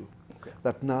that issue. Okay.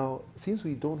 That now, since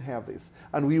we don't have this,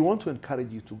 and we want to encourage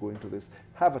you to go into this,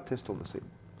 have a test of the same.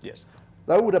 Yes.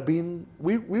 That would have been,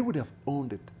 we would have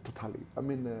owned it totally. I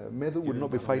mean, Metho would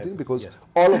not be fighting because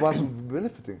all of us would be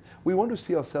benefiting. We want to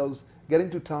see ourselves getting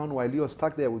to town while you are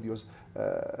stuck there with your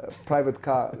private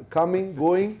car coming,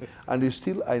 going, and you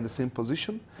still are in the same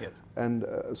position. Yes. And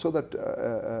so that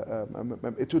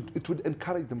it would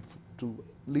encourage them to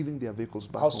leaving their vehicles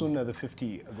back home. How soon are the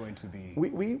 50 going to be?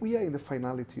 We are in the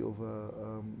finality of,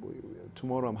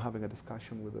 tomorrow I'm having a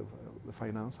discussion with the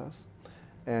financiers.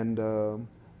 And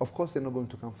of course, they're not going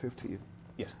to come 50.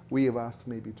 Yes. We have asked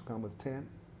maybe to come with 10.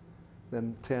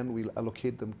 Then 10, we'll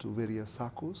allocate them to various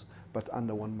circles, but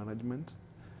under one management.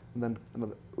 And then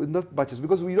another, with not batches,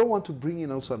 because we don't want to bring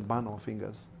in also and burn our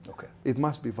fingers. Okay. It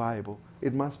must be viable.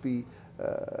 It must be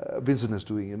business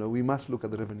doing. You know, we must look at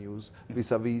the revenues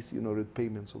vis-a-vis, you know,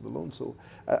 repayments of the loan. So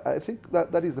I think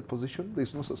that is the position.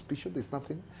 There's no suspicion. There's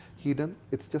nothing hidden.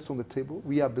 It's just on the table.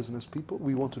 We are business people.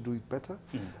 We want to do it better.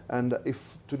 And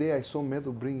if today I saw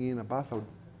Metho bring in a bus, I would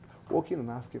walk in and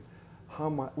ask him, how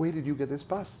much? Where did you get this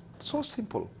bus? So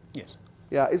simple. Yes.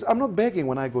 Yeah. I'm not begging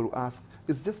when I go to ask.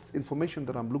 It's just information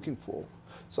that I'm looking for.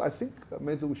 So I think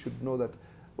Metho should know that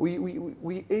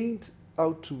we ain't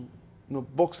out to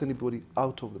box anybody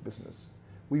out of the business.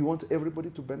 We want everybody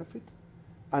to benefit,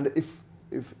 and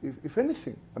if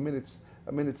anything, I mean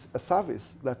it's a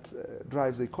service that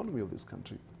drives the economy of this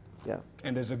country. Yeah.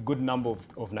 And there's a good number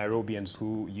of Nairobians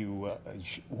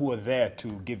who are there to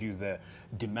give you the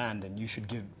demand, and you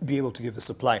should be able to give the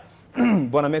supply.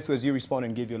 Bwana Metho, as you respond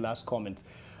and give your last comment,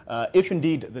 if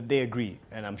indeed that they agree,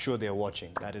 and I'm sure they're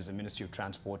watching, that is the Ministry of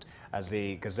Transport, as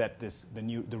they gazette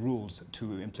the rules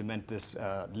to implement this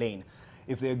lane.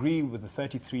 If they agree with the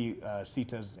 33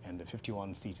 seaters and the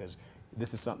 51 seaters,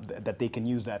 this is something that they can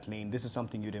use that lane. This is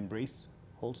something you'd embrace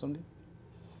wholesomely.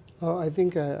 Oh, I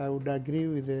think I would agree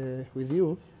with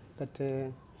you that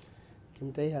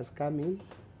Kimutai has come in and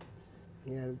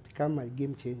he has become a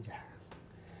game changer.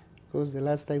 Because the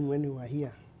last time when we were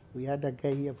here, we had a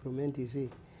guy here from NTC.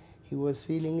 He was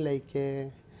feeling like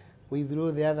we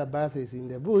threw the other buses in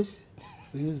the bush,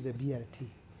 we use the BRT.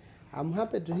 I'm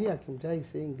happy to hear Kimutai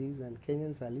saying this, and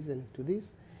Kenyans are listening to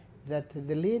this, that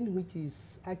the lane which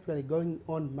is actually going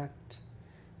on marked.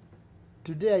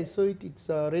 Today I saw it, it's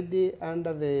already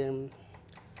under the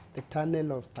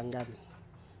tunnel of Pangani.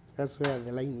 That's where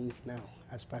the line is now,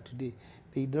 as per today.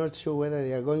 They do not show whether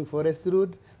they are going Forest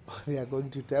Road or they are going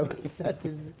to town. That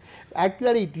is,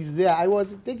 actually it is there. I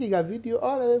was taking a video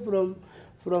all the way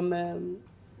from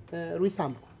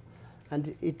Ruisambo,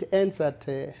 and it ends at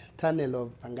tunnel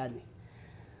of Pangani.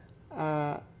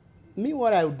 Me,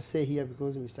 what I would say here,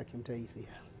 because Mr. Kimutai is here,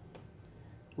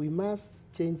 we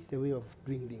must change the way of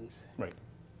doing things. Right.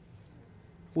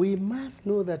 We must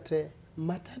know that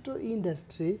Matatu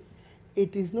industry,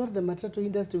 it is not the Matatu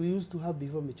industry we used to have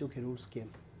before Michoke rules came.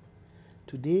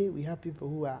 Today, we have people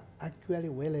who are actually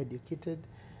well-educated,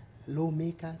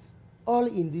 lawmakers, all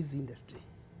in this industry.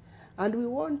 And we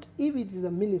want, if it is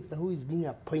a minister who is being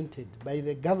appointed by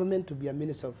the government to be a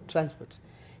minister of transport,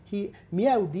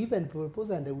 I would even propose,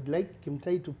 and I would like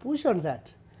Kimutai to push on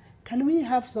that. Can we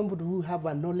have somebody who have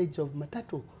a knowledge of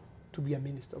Matatu to be a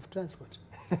minister of transport?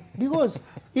 Because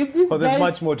if these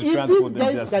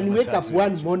guys can wake up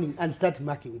one morning and start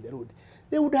marking the road,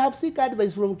 they would have seek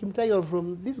advice from Kimutai or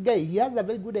from this guy. He has a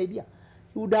very good idea.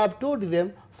 He would have told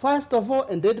them, first of all,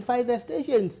 identify the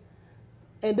stations,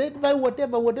 identify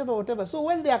whatever. So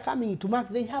when they are coming to mark,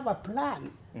 they have a plan.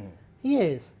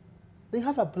 Yes. They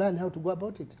have a plan how to go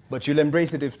about it. But you'll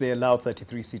embrace it if they allow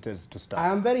 33 seaters to start.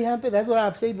 I'm very happy. That's why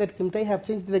I've said that Kimutai have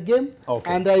changed the game.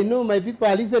 Okay. And I know my people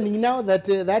are listening now that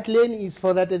that lane is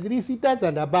for 33 seaters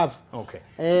and above. Okay.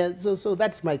 So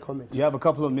that's my comment. You have a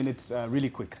couple of minutes, really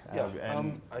quick.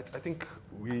 I think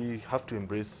we have to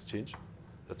embrace change.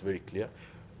 That's very clear.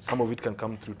 Some of it can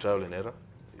come through trial and error.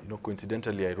 You know,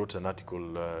 coincidentally, I wrote an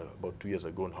article about 2 years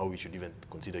ago on how we should even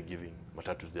consider giving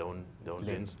Matatus their own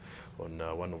lanes on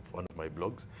one of my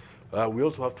blogs. We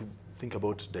also have to think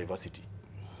about diversity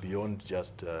beyond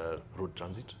just road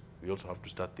transit. We also have to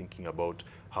start thinking about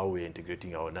how we are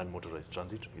integrating our non-motorized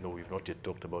transit. You know, we've not yet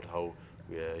talked about how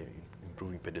we are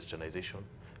improving pedestrianization,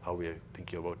 how we are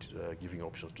thinking about giving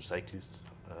options to cyclists,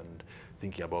 and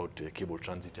thinking about cable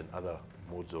transit and other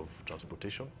modes of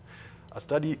transportation. A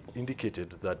study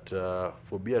indicated that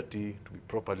for BRT to be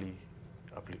properly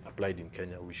applied in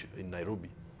Kenya, in Nairobi,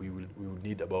 we will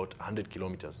need about 100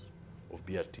 kilometers of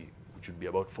BRT, which would be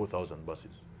about 4,000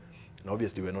 buses. And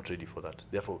obviously, we're not ready for that.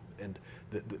 Therefore, and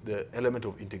the element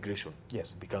of integration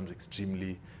becomes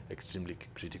extremely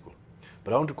critical.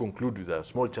 But I want to conclude with a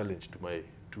small challenge to my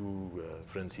two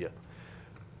friends here.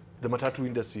 The Matatu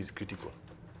industry is critical.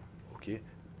 Okay,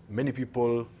 many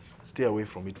people stay away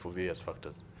from it for various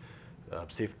factors.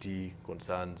 Safety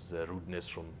concerns, rudeness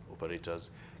from operators.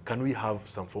 Can we have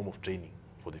some form of training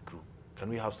for the crew? Can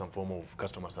we have some form of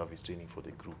customer service training for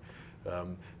the crew?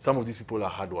 Some of these people are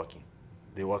hardworking.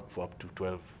 They work for up to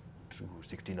 12 to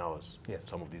 16 hours. Yes.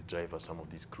 Some of these drivers, some of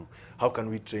these crew. How can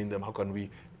we train them? How can we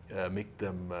make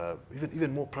them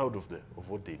even more proud of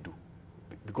what they do?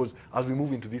 Because as we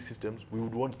move into these systems, we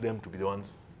would want them to be the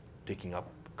ones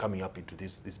coming up into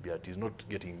this BRT. It's not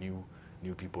getting new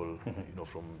people, you know,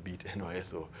 from be it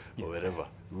NYS or wherever.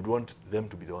 We would want them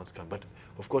to be the ones coming. But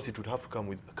of course, it would have to come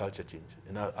with a culture change.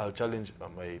 And I'll challenge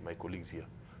my colleagues here,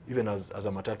 even as a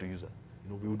Matatu user.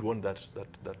 You know, we would want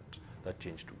that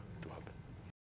change